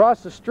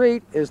 Across the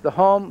street is the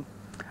home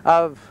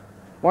of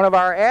one of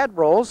our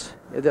admirals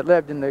that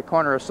lived in the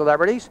corner of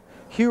celebrities.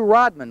 Hugh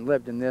Rodman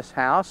lived in this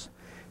house.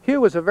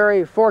 Hugh was a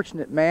very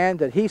fortunate man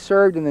that he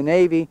served in the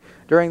Navy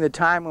during the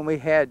time when we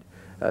had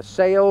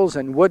sails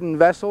and wooden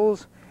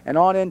vessels, and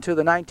on into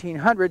the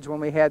 1900s when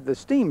we had the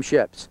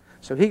steamships.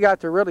 So he got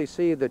to really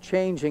see the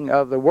changing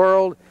of the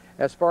world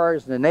as far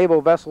as the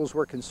naval vessels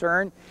were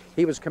concerned.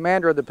 He was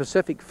commander of the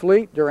Pacific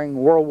Fleet during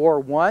World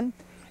War I,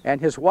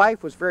 and his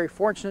wife was very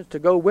fortunate to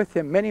go with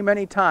him many,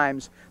 many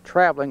times,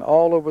 traveling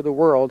all over the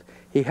world.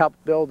 He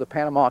helped build the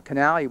Panama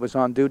Canal. He was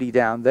on duty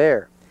down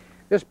there.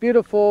 This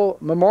beautiful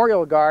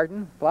memorial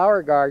garden,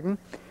 flower garden,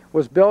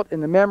 was built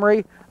in the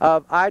memory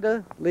of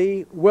Ida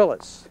Lee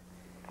Willis.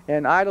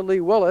 And Ida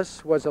Lee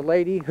Willis was a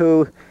lady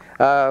who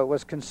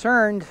was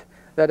concerned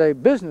that a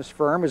business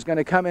firm was going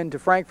to come into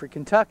Frankfort,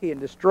 Kentucky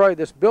and destroy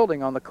this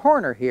building on the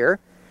corner here.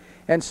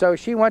 And so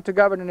she went to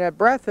Governor Ned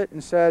Breathitt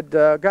and said,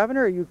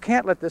 Governor, you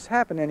can't let this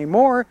happen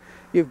anymore.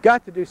 You've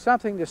got to do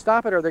something to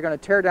stop it, or they're going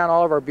to tear down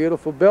all of our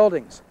beautiful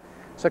buildings.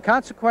 So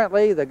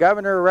consequently, the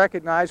governor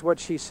recognized what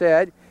she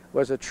said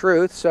was a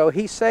truth, so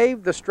he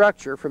saved the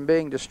structure from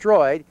being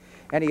destroyed,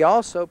 and he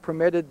also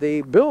permitted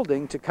the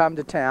building to come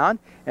to town,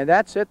 and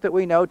that's it that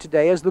we know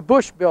today as the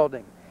Bush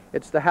Building.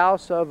 It's the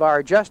house of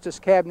our Justice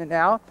Cabinet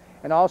now,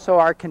 and also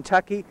our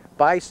Kentucky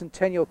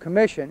Bicentennial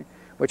Commission,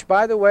 which,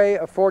 by the way,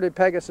 afforded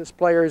Pegasus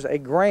players a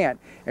grant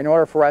in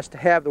order for us to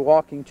have the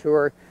walking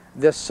tour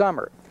this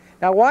summer.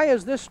 Now, why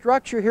is this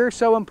structure here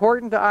so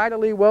important to Ida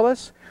Lee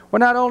Willis?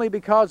 Well, not only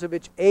because of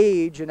its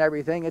age and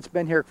everything, it's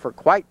been here for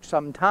quite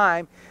some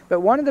time,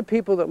 but one of the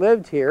people that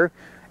lived here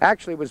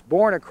actually was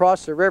born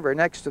across the river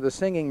next to the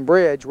Singing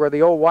Bridge where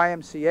the old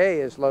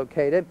YMCA is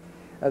located.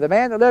 The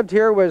man that lived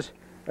here was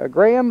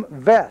Graham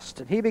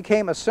Vest, and he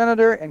became a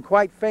senator and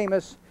quite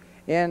famous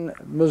in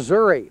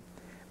Missouri.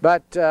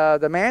 But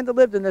the man that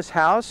lived in this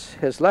house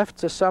has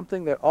left us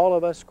something that all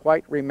of us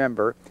quite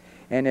remember.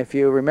 And if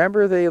you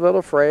remember the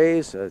little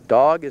phrase, a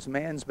dog is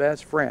man's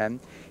best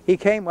friend, he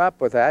came up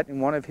with that in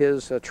one of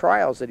his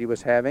trials that he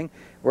was having,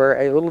 where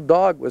a little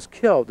dog was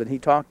killed, and he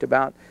talked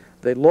about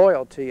the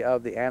loyalty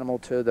of the animal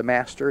to the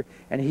master,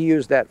 and he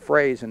used that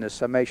phrase in his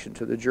summation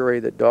to the jury,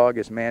 that dog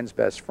is man's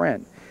best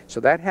friend. So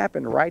that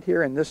happened right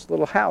here in this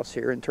little house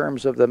here in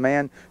terms of the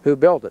man who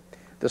built it.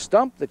 The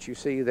stump that you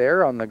see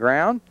there on the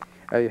ground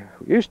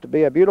used to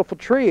be a beautiful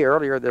tree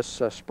earlier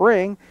this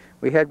spring.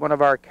 We had one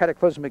of our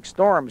cataclysmic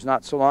storms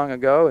not so long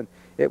ago, and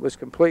it was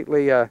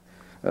completely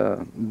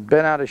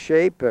bent out of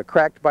shape,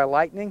 cracked by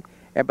lightning.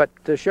 But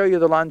to show you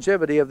the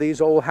longevity of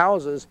these old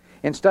houses,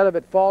 instead of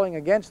it falling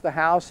against the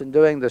house and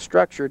doing the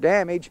structure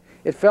damage,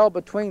 it fell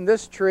between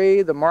this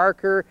tree, the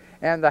marker,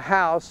 and the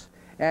house,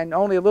 and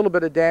only a little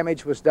bit of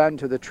damage was done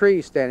to the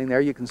tree standing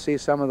there. You can see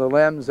some of the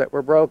limbs that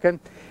were broken.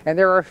 And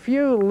there are a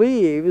few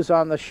leaves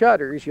on the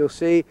shutters you'll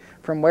see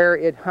from where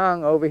it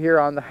hung over here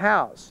on the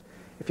house.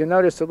 If you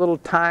notice the little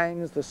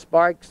tines, the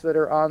spikes that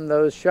are on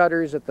those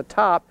shutters at the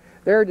top,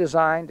 they're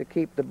designed to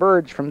keep the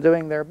birds from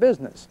doing their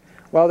business.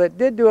 Well, it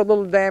did do a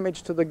little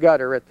damage to the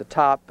gutter at the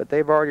top, but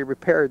they've already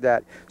repaired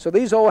that. So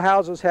these old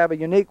houses have a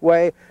unique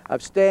way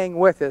of staying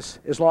with us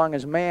as long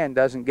as man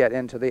doesn't get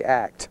into the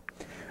act.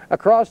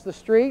 Across the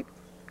street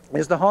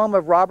is the home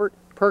of Robert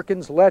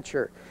Perkins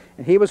Letcher,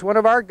 and he was one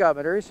of our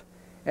governors.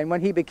 And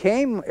when he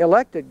became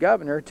elected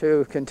governor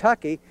to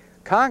Kentucky,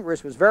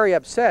 Congress was very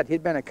upset.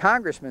 He'd been a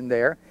congressman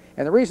there,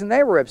 and the reason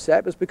they were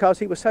upset was because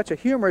he was such a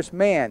humorous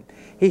man.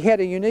 He had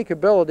a unique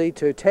ability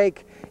to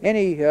take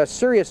any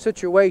serious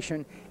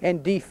situation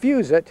and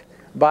defuse it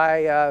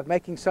by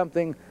making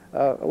something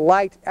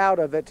light out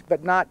of it,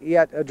 but not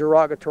yet a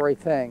derogatory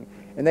thing.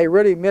 And they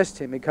really missed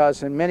him,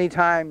 because in many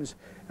times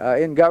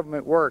in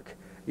government work,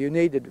 you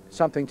needed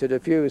something to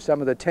diffuse some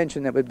of the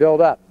tension that would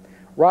build up.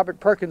 Robert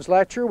Perkins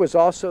Letcher was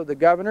also the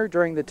governor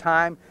during the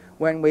time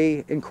when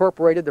we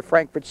incorporated the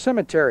Frankfort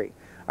Cemetery.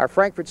 Our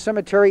Frankfort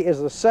Cemetery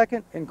is the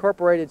second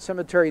incorporated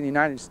cemetery in the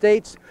United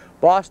States,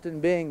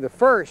 Boston being the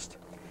first.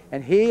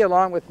 And he,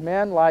 along with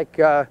men like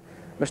Mr.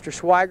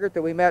 Swigert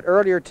that we met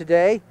earlier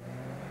today,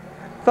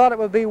 thought it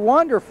would be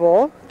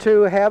wonderful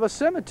to have a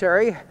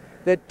cemetery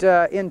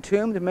that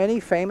entombed many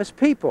famous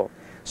people.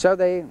 So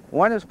they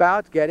went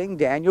about getting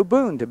Daniel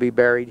Boone to be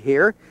buried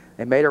here.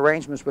 They made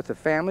arrangements with the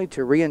family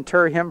to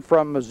reinter him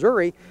from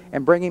Missouri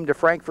and bring him to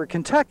Frankfort,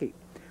 Kentucky.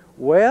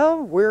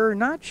 Well, we're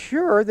not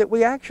sure that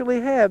we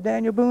actually have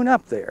Daniel Boone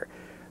up there.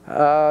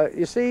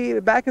 You see,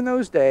 back in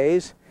those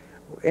days,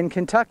 in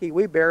Kentucky,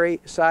 we bury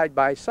side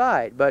by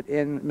side, but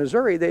in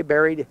Missouri, they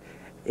buried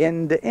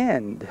end to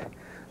end.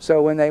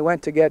 So when they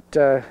went to get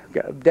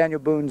Daniel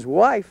Boone's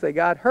wife, they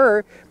got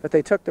her, but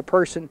they took the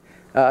person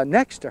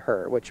next to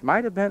her, which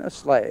might have been a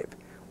slave.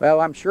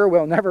 Well, I'm sure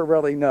we'll never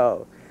really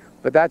know,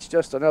 but that's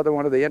just another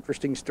one of the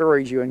interesting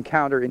stories you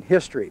encounter in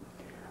history.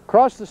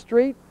 Across the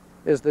street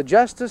is the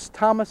Justice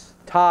Thomas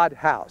Todd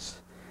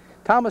House.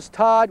 Thomas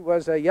Todd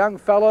was a young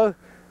fellow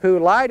who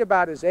lied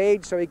about his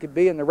age so he could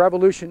be in the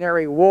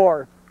Revolutionary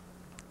War.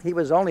 He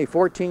was only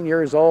 14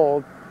 years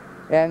old,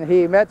 and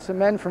he met some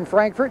men from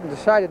Frankfort and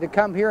decided to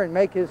come here and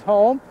make his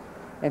home.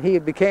 And he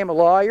became a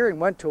lawyer and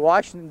went to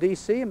Washington,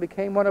 D.C. and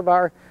became one of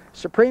our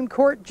Supreme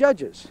Court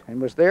judges, and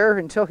was there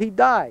until he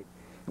died.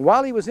 And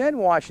while he was in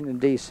Washington,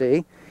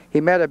 D.C., he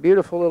met a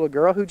beautiful little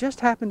girl who just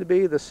happened to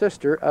be the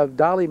sister of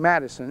Dolly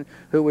Madison,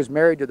 who was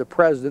married to the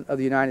President of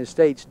the United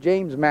States,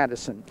 James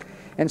Madison.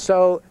 And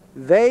so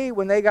they,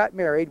 when they got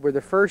married, were the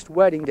first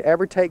wedding to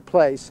ever take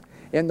place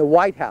in the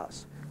White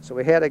House. So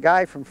we had a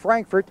guy from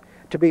Frankfort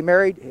to be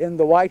married in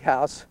the White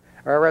House,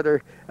 or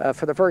rather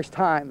for the first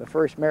time, the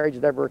first marriage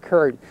that ever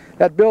occurred.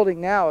 That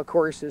building now, of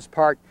course, is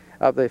part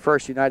of the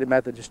First United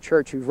Methodist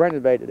Church, who've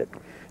renovated it.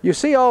 You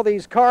see all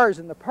these cars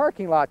in the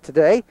parking lot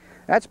today.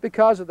 That's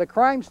because of the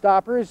Crime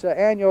Stoppers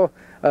annual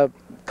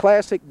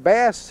classic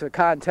bass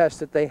contest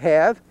that they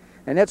have,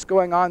 and it's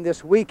going on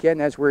this weekend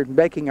as we're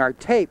making our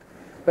tape.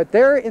 But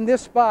there in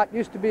this spot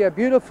used to be a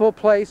beautiful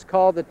place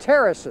called the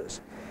Terraces,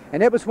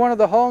 and it was one of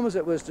the homes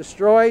that was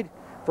destroyed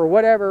for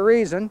whatever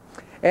reason,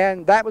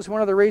 and that was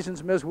one of the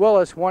reasons Ms.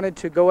 Willis wanted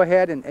to go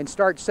ahead and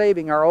start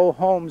saving our old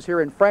homes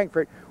here in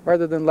Frankfort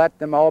rather than let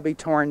them all be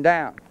torn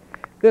down.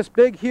 This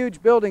big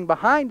huge building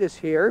behind us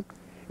here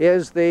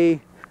is the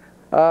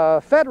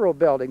federal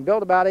building,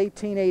 built about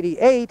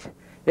 1888.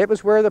 It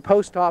was where the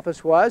post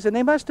office was, and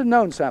they must have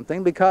known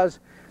something, because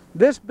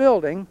this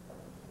building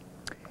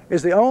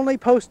is the only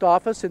post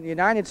office in the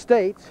United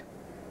States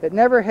that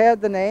never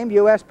had the name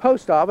U.S.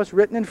 Post Office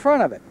written in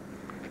front of it.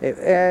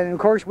 And of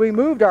course we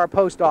moved our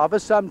post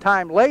office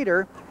sometime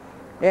later,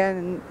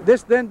 and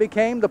this then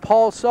became the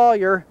Paul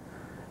Sawyer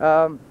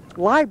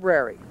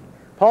Library.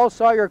 Paul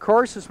Sawyer, of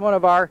course, is one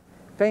of our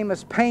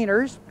famous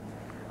painters.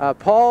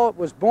 Paul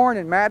was born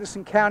in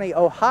Madison County,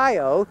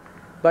 Ohio,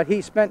 but he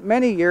spent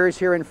many years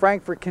here in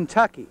Frankfort,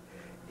 Kentucky.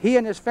 He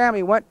and his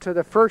family went to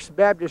the First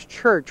Baptist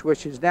Church,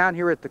 which is down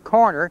here at the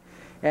corner,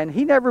 and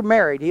he never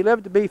married. He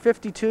lived to be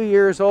 52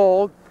 years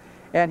old,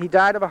 and he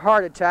died of a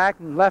heart attack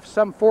and left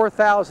some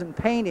 4,000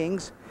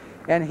 paintings.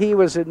 And he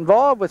was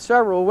involved with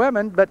several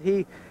women, but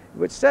he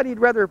said he'd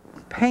rather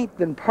paint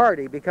than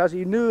party because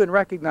he knew and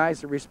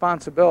recognized the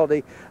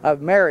responsibility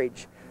of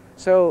marriage.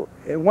 So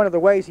one of the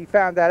ways he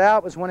found that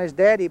out was when his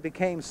daddy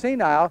became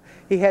senile,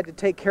 he had to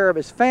take care of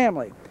his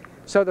family.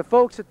 So the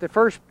folks at the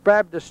First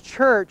Baptist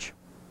Church,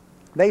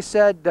 they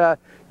said,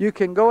 you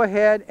can go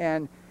ahead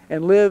and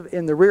live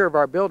in the rear of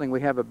our building.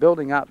 We have a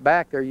building out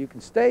back there you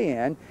can stay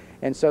in.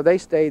 And so they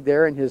stayed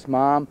there, and his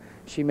mom,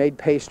 she made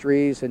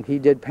pastries, and he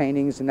did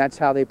paintings, and that's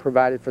how they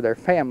provided for their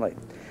family.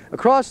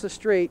 Across the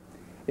street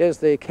is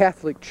the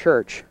Catholic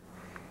Church.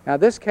 Now,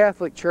 this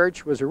Catholic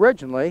Church was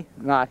originally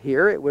not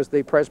here. It was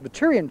the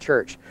Presbyterian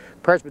Church.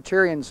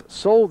 Presbyterians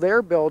sold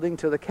their building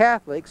to the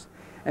Catholics,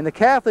 and the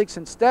Catholics,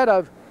 instead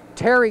of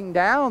tearing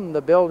down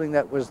the building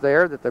that was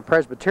there that the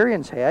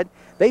Presbyterians had,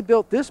 they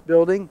built this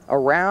building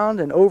around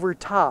and over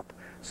top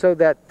so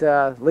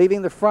that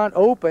leaving the front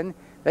open,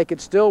 they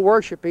could still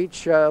worship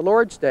each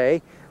Lord's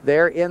Day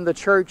there in the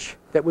church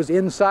that was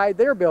inside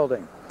their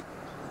building.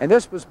 And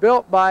this was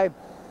built by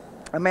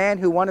a man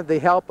who wanted the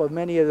help of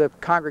many of the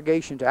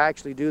congregation to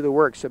actually do the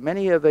work. So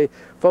many of the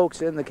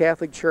folks in the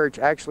Catholic Church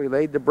actually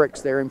laid the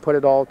bricks there and put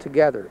it all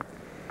together.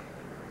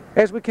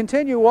 As we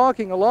continue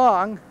walking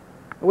along,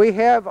 we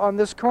have on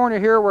this corner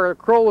here where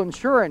Crowe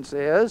Insurance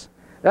is,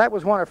 that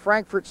was one of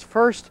Frankfort's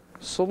first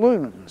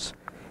saloons.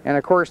 And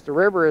of course the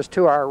river is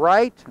to our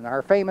right, and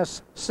our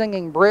famous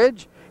singing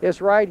bridge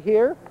is right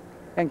here.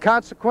 And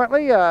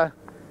consequently,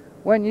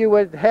 when you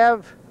would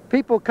have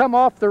people come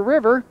off the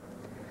river,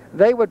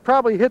 they would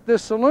probably hit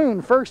this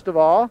saloon first of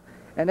all,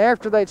 and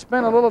after they'd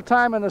spent a little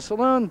time in the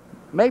saloon,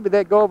 maybe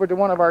they'd go over to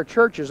one of our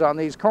churches on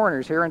these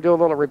corners here and do a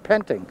little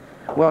repenting.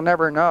 We'll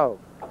never know.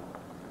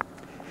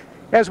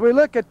 As we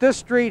look at this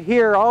street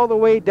here all the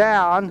way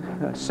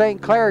down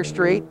St. Clair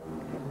Street,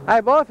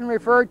 I've often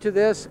referred to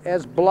this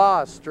as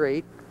Blah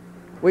Street.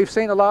 We've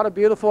seen a lot of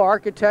beautiful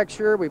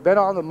architecture. We've been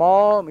on the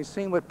mall and we've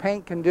seen what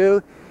paint can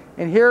do.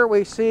 And here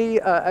we see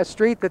a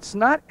street that's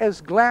not as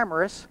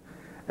glamorous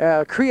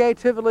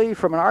creatively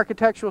from an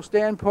architectural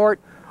standpoint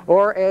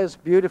or as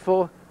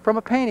beautiful from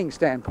a painting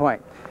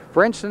standpoint.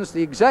 For instance,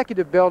 the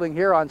executive building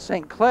here on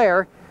St.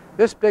 Clair,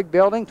 this big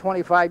building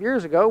 25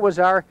 years ago was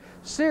our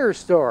Sears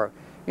store.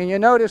 And you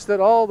notice that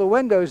all the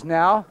windows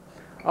now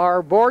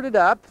are boarded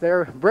up,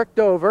 they're bricked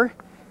over,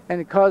 and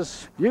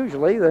because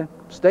usually the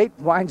state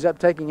winds up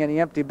taking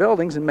any empty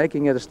buildings and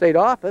making it a state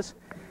office.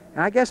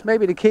 And I guess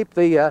maybe to keep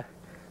the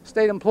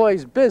state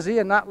employees busy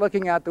and not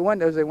looking out the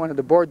windows, they wanted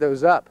to board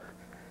those up.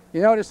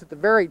 You notice at the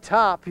very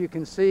top you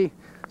can see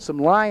some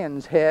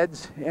lions'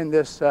 heads in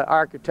this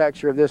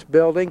architecture of this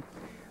building.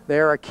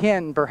 They're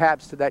akin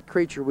perhaps to that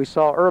creature we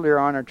saw earlier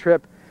on our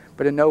trip,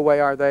 but in no way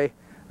are they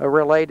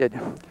related.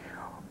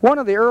 One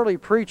of the early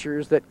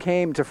preachers that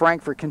came to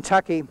Frankfort,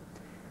 Kentucky,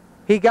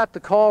 he got the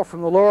call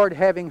from the Lord,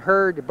 having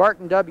heard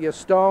Barton W.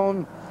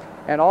 Stone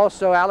and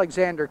also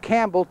Alexander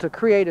Campbell, to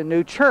create a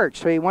new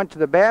church. So he went to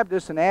the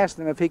Baptists and asked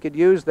them if he could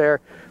use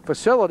their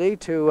facility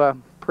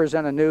to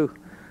present a new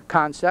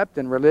concept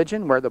in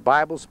religion, where the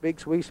Bible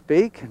speaks, we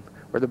speak, and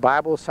where the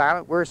Bible is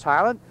silent, we're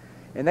silent.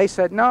 And they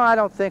said, no, I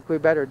don't think we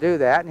better do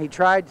that. And he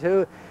tried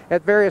to,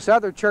 at various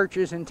other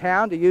churches in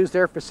town, to use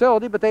their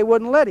facility, but they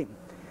wouldn't let him.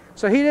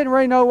 So he didn't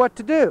really know what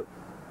to do.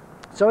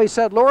 So he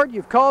said, Lord,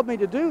 you've called me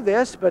to do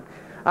this, but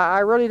I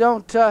really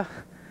don't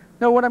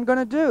know what I'm going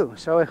to do.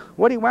 So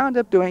what he wound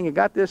up doing, he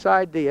got this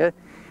idea.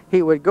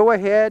 He would go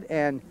ahead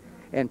and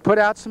put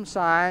out some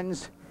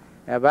signs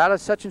about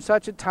such and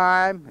such a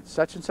time,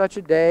 such and such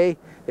a day,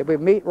 that we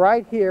meet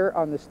right here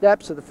on the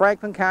steps of the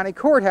Franklin County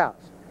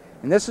Courthouse.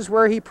 And this is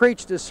where he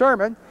preached his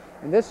sermon,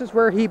 and this is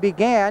where he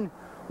began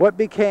what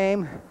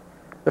became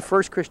the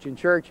first Christian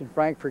church in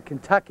Frankfort,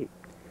 Kentucky.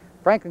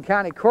 Franklin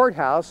County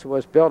Courthouse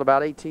was built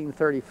about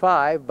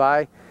 1835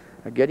 by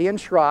Gideon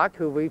Schrock,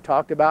 who we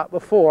talked about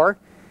before,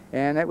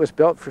 and it was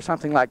built for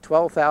something like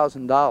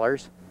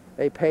 $12,000.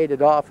 They paid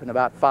it off in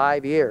about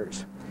 5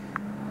 years.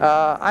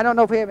 I don't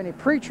know if we have any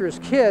preachers'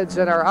 kids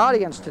in our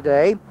audience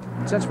today.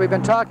 Since we've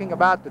been talking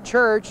about the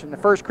church and the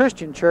first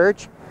Christian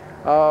church,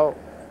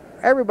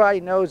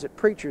 everybody knows that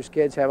preachers'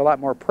 kids have a lot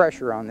more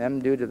pressure on them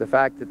due to the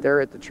fact that they're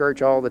at the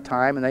church all the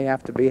time and they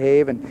have to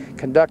behave and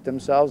conduct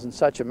themselves in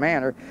such a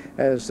manner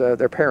as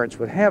their parents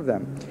would have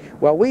them.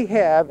 Well, we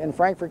have in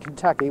Frankfort,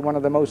 Kentucky, one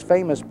of the most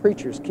famous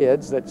preachers'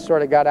 kids that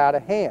sort of got out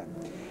of hand.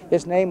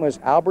 His name was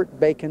Albert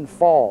Bacon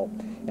Fall,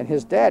 and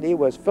his daddy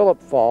was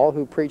Philip Fall,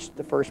 who preached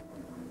the first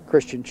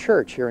Christian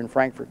church here in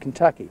Frankfort,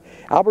 Kentucky.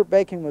 Albert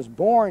Bacon was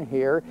born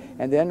here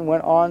and then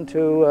went on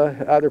to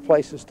other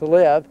places to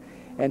live.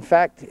 In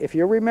fact, if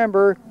you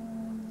remember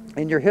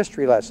in your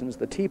history lessons,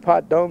 the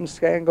Teapot Dome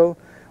scandal,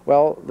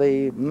 well,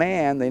 the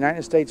man, the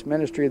United States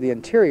Ministry of the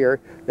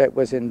Interior, that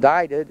was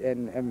indicted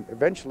and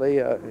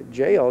eventually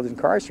jailed,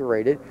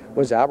 incarcerated,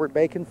 was Albert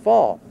Bacon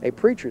Fall, a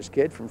preacher's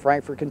kid from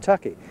Frankfort,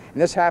 Kentucky.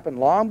 And this happened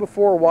long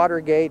before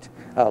Watergate,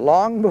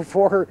 long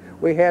before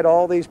we had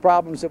all these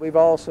problems that we've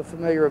all so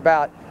familiar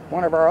about.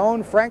 One of our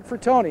own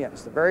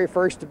Frankfortonians, the very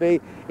first to be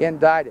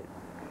indicted.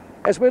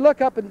 As we look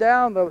up and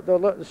down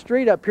the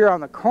street up here on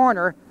the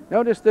corner,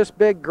 notice this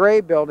big gray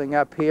building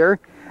up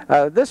here.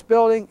 This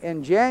building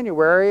in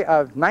January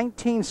of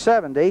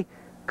 1970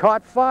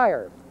 caught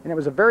fire, and it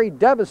was a very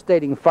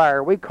devastating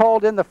fire. We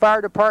called in the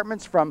fire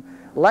departments from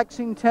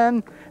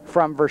Lexington,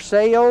 from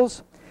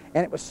Versailles,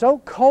 and it was so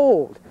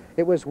cold.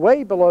 It was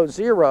way below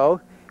zero,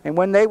 and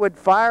when they would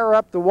fire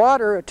up the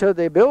water to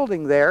the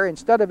building there,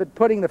 instead of it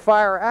putting the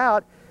fire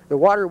out, the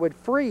water would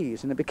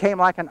freeze, and it became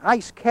like an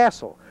ice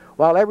castle,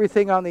 while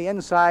everything on the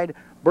inside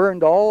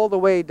burned all the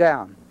way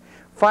down.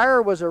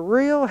 Fire was a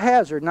real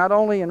hazard, not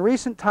only in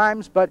recent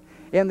times, but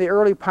in the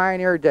early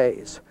pioneer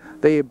days.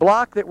 The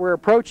block that we're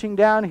approaching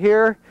down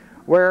here,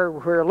 where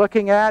we're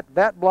looking at,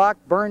 that block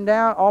burned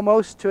down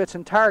almost to its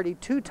entirety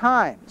 2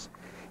 times.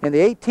 In the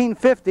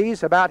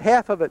 1850s, about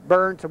half of it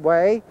burned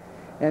away,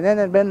 and then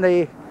in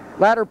the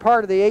latter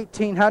part of the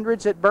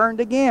 1800s, it burned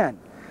again.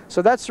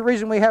 So that's the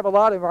reason we have a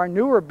lot of our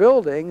newer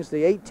buildings,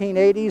 the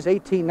 1880s,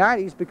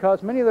 1890s,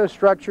 because many of those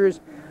structures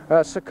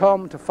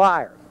succumbed to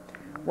fire.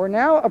 We're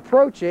now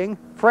approaching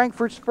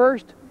Frankfort's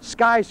first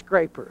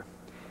skyscraper.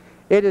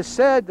 It is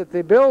said that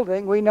the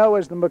building we know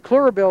as the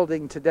McClure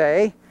Building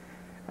today,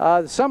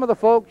 some of the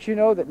folks, you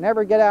know, that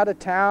never get out of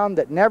town,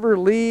 that never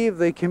leave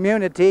the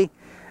community,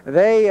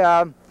 they,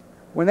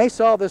 when they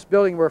saw this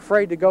building, were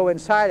afraid to go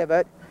inside of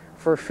it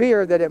for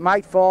fear that it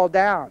might fall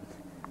down.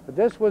 But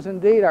this was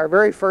indeed our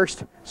very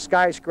first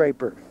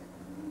skyscraper.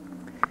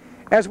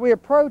 As we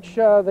approach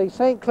the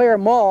St. Clair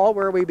Mall,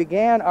 where we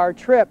began our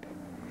trip,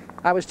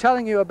 I was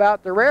telling you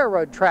about the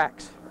railroad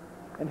tracks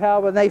and how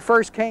when they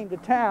first came to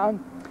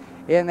town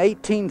in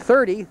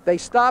 1830, they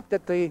stopped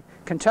at the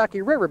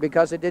Kentucky River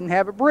because they didn't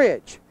have a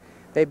bridge.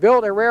 They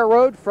built a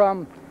railroad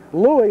from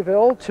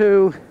Louisville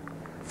to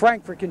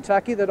Frankfort,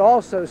 Kentucky that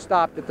also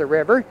stopped at the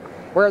river,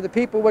 where the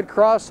people would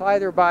cross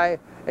either by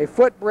a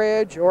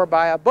footbridge or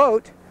by a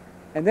boat.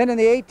 And then in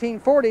the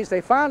 1840s,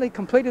 they finally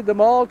completed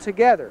them all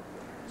together,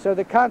 so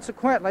that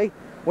consequently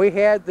we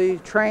had the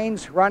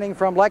trains running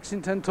from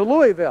Lexington to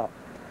Louisville.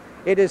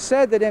 It is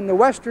said that in the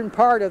western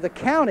part of the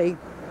county,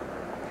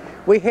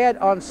 we had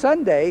on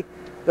Sunday,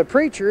 the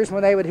preachers,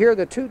 when they would hear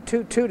the toot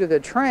toot toot of the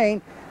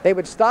train, they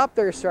would stop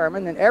their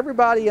sermon, and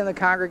everybody in the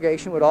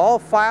congregation would all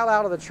file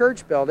out of the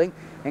church building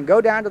and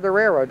go down to the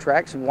railroad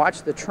tracks and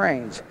watch the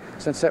trains,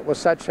 since it was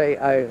such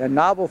a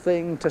novel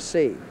thing to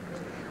see.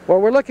 Well,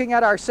 we're looking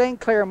at our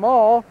St. Clair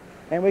Mall,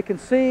 and we can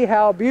see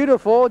how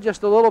beautiful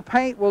just a little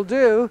paint will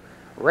do.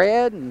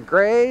 Red and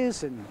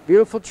grays and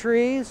beautiful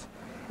trees.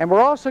 And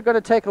we're also going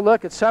to take a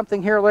look at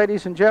something here,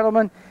 ladies and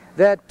gentlemen,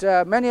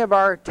 that many of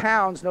our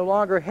towns no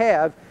longer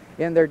have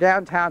in their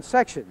downtown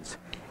sections.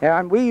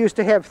 And we used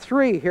to have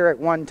 3 here at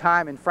one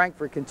time in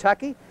Frankfort,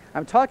 Kentucky.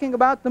 I'm talking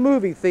about the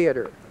movie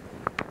theater.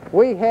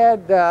 We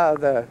had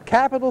the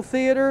Capitol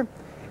Theater,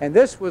 and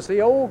this was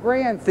the old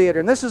Grand Theater.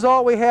 And this is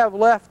all we have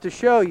left to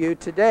show you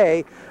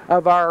today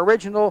of our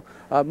original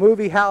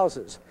movie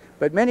houses.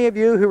 But many of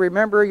you who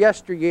remember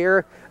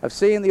yesteryear of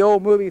seeing the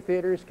old movie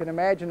theaters can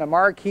imagine a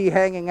marquee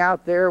hanging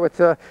out there with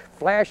the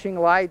flashing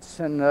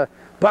lights and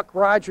Buck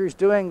Rogers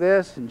doing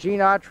this, and Gene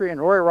Autry and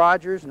Roy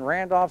Rogers and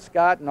Randolph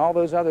Scott and all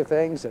those other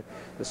things,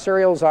 the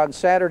serials on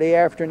Saturday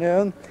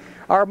afternoon.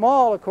 Our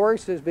mall, of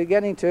course, is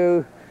beginning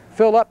to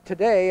fill up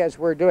today as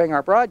we're doing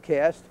our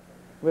broadcast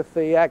with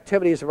the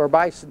activities of our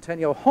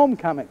Bicentennial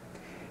Homecoming.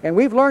 And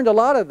we've learned a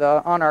lot of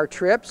on our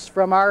trips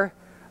from our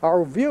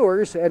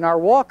viewers and our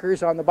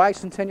walkers on the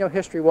Bicentennial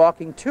History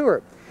Walking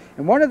Tour.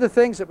 And one of the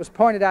things that was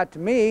pointed out to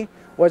me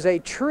was a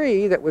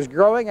tree that was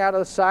growing out of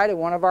the side of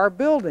one of our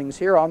buildings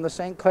here on the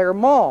St. Clair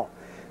Mall.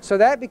 So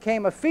that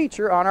became a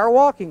feature on our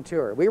walking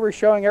tour. We were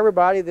showing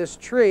everybody this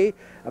tree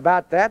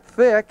about that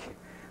thick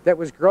that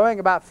was growing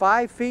about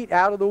 5 feet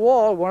out of the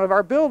wall of one of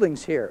our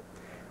buildings here.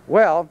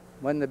 Well,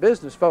 when the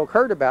business folk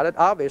heard about it,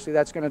 obviously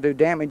that's going to do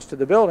damage to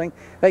the building,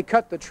 they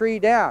cut the tree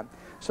down.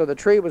 So the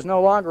tree was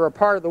no longer a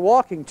part of the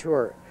walking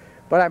tour.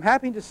 But I'm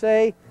happy to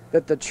say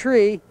that the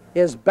tree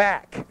is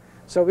back.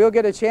 So we'll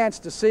get a chance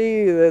to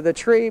see the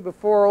tree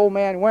before Old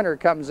Man Winter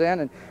comes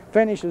in and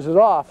finishes it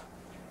off.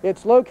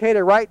 It's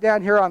located right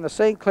down here on the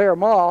St. Clair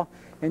Mall.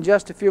 In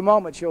just a few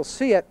moments you'll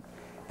see it.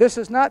 This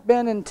has not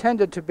been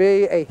intended to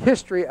be a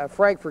history of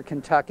Frankfort,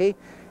 Kentucky,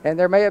 and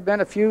there may have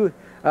been a few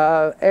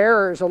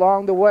errors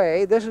along the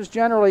way. This is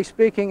generally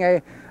speaking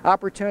an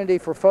opportunity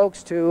for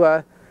folks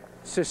to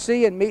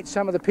see and meet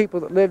some of the people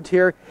that lived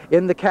here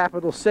in the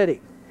capital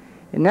city.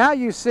 And now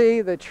you see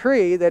the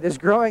tree that is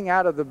growing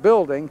out of the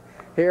building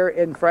here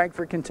in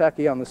Frankfort,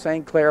 Kentucky on the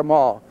St. Clair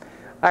Mall.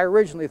 I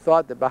originally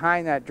thought that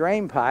behind that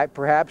drain pipe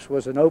perhaps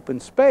was an open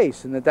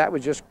space and that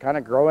was just kind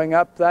of growing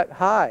up that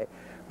high.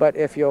 But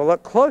if you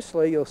look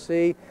closely, you'll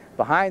see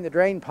behind the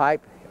drain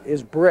pipe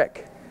is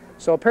brick.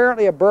 So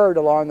apparently a bird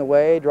along the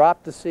way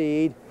dropped the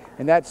seed,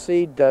 and that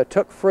seed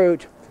took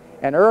fruit.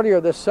 And earlier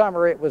this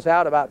summer it was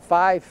out about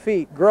 5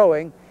 feet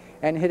growing,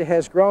 and it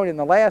has grown in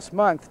the last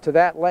month to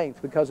that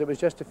length because it was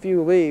just a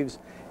few leaves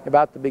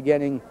about the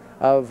beginning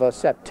of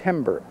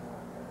September.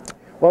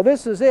 Well,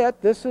 this is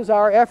it. This is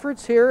our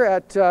efforts here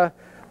at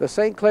the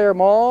St. Clair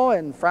Mall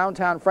in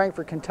Frowntown,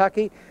 Frankfort,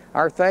 Kentucky.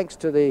 Our thanks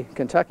to the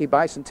Kentucky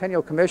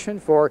Bicentennial Commission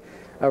for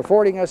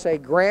affording us a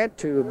grant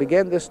to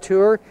begin this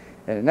tour.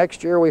 And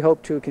next year we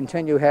hope to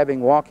continue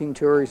having walking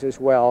tours as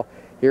well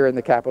here in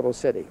the capital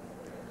city.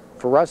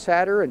 For Russ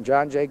Hatter and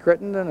John J.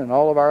 Crittenden and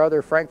all of our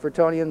other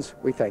Frankfortonians,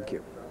 we thank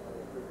you.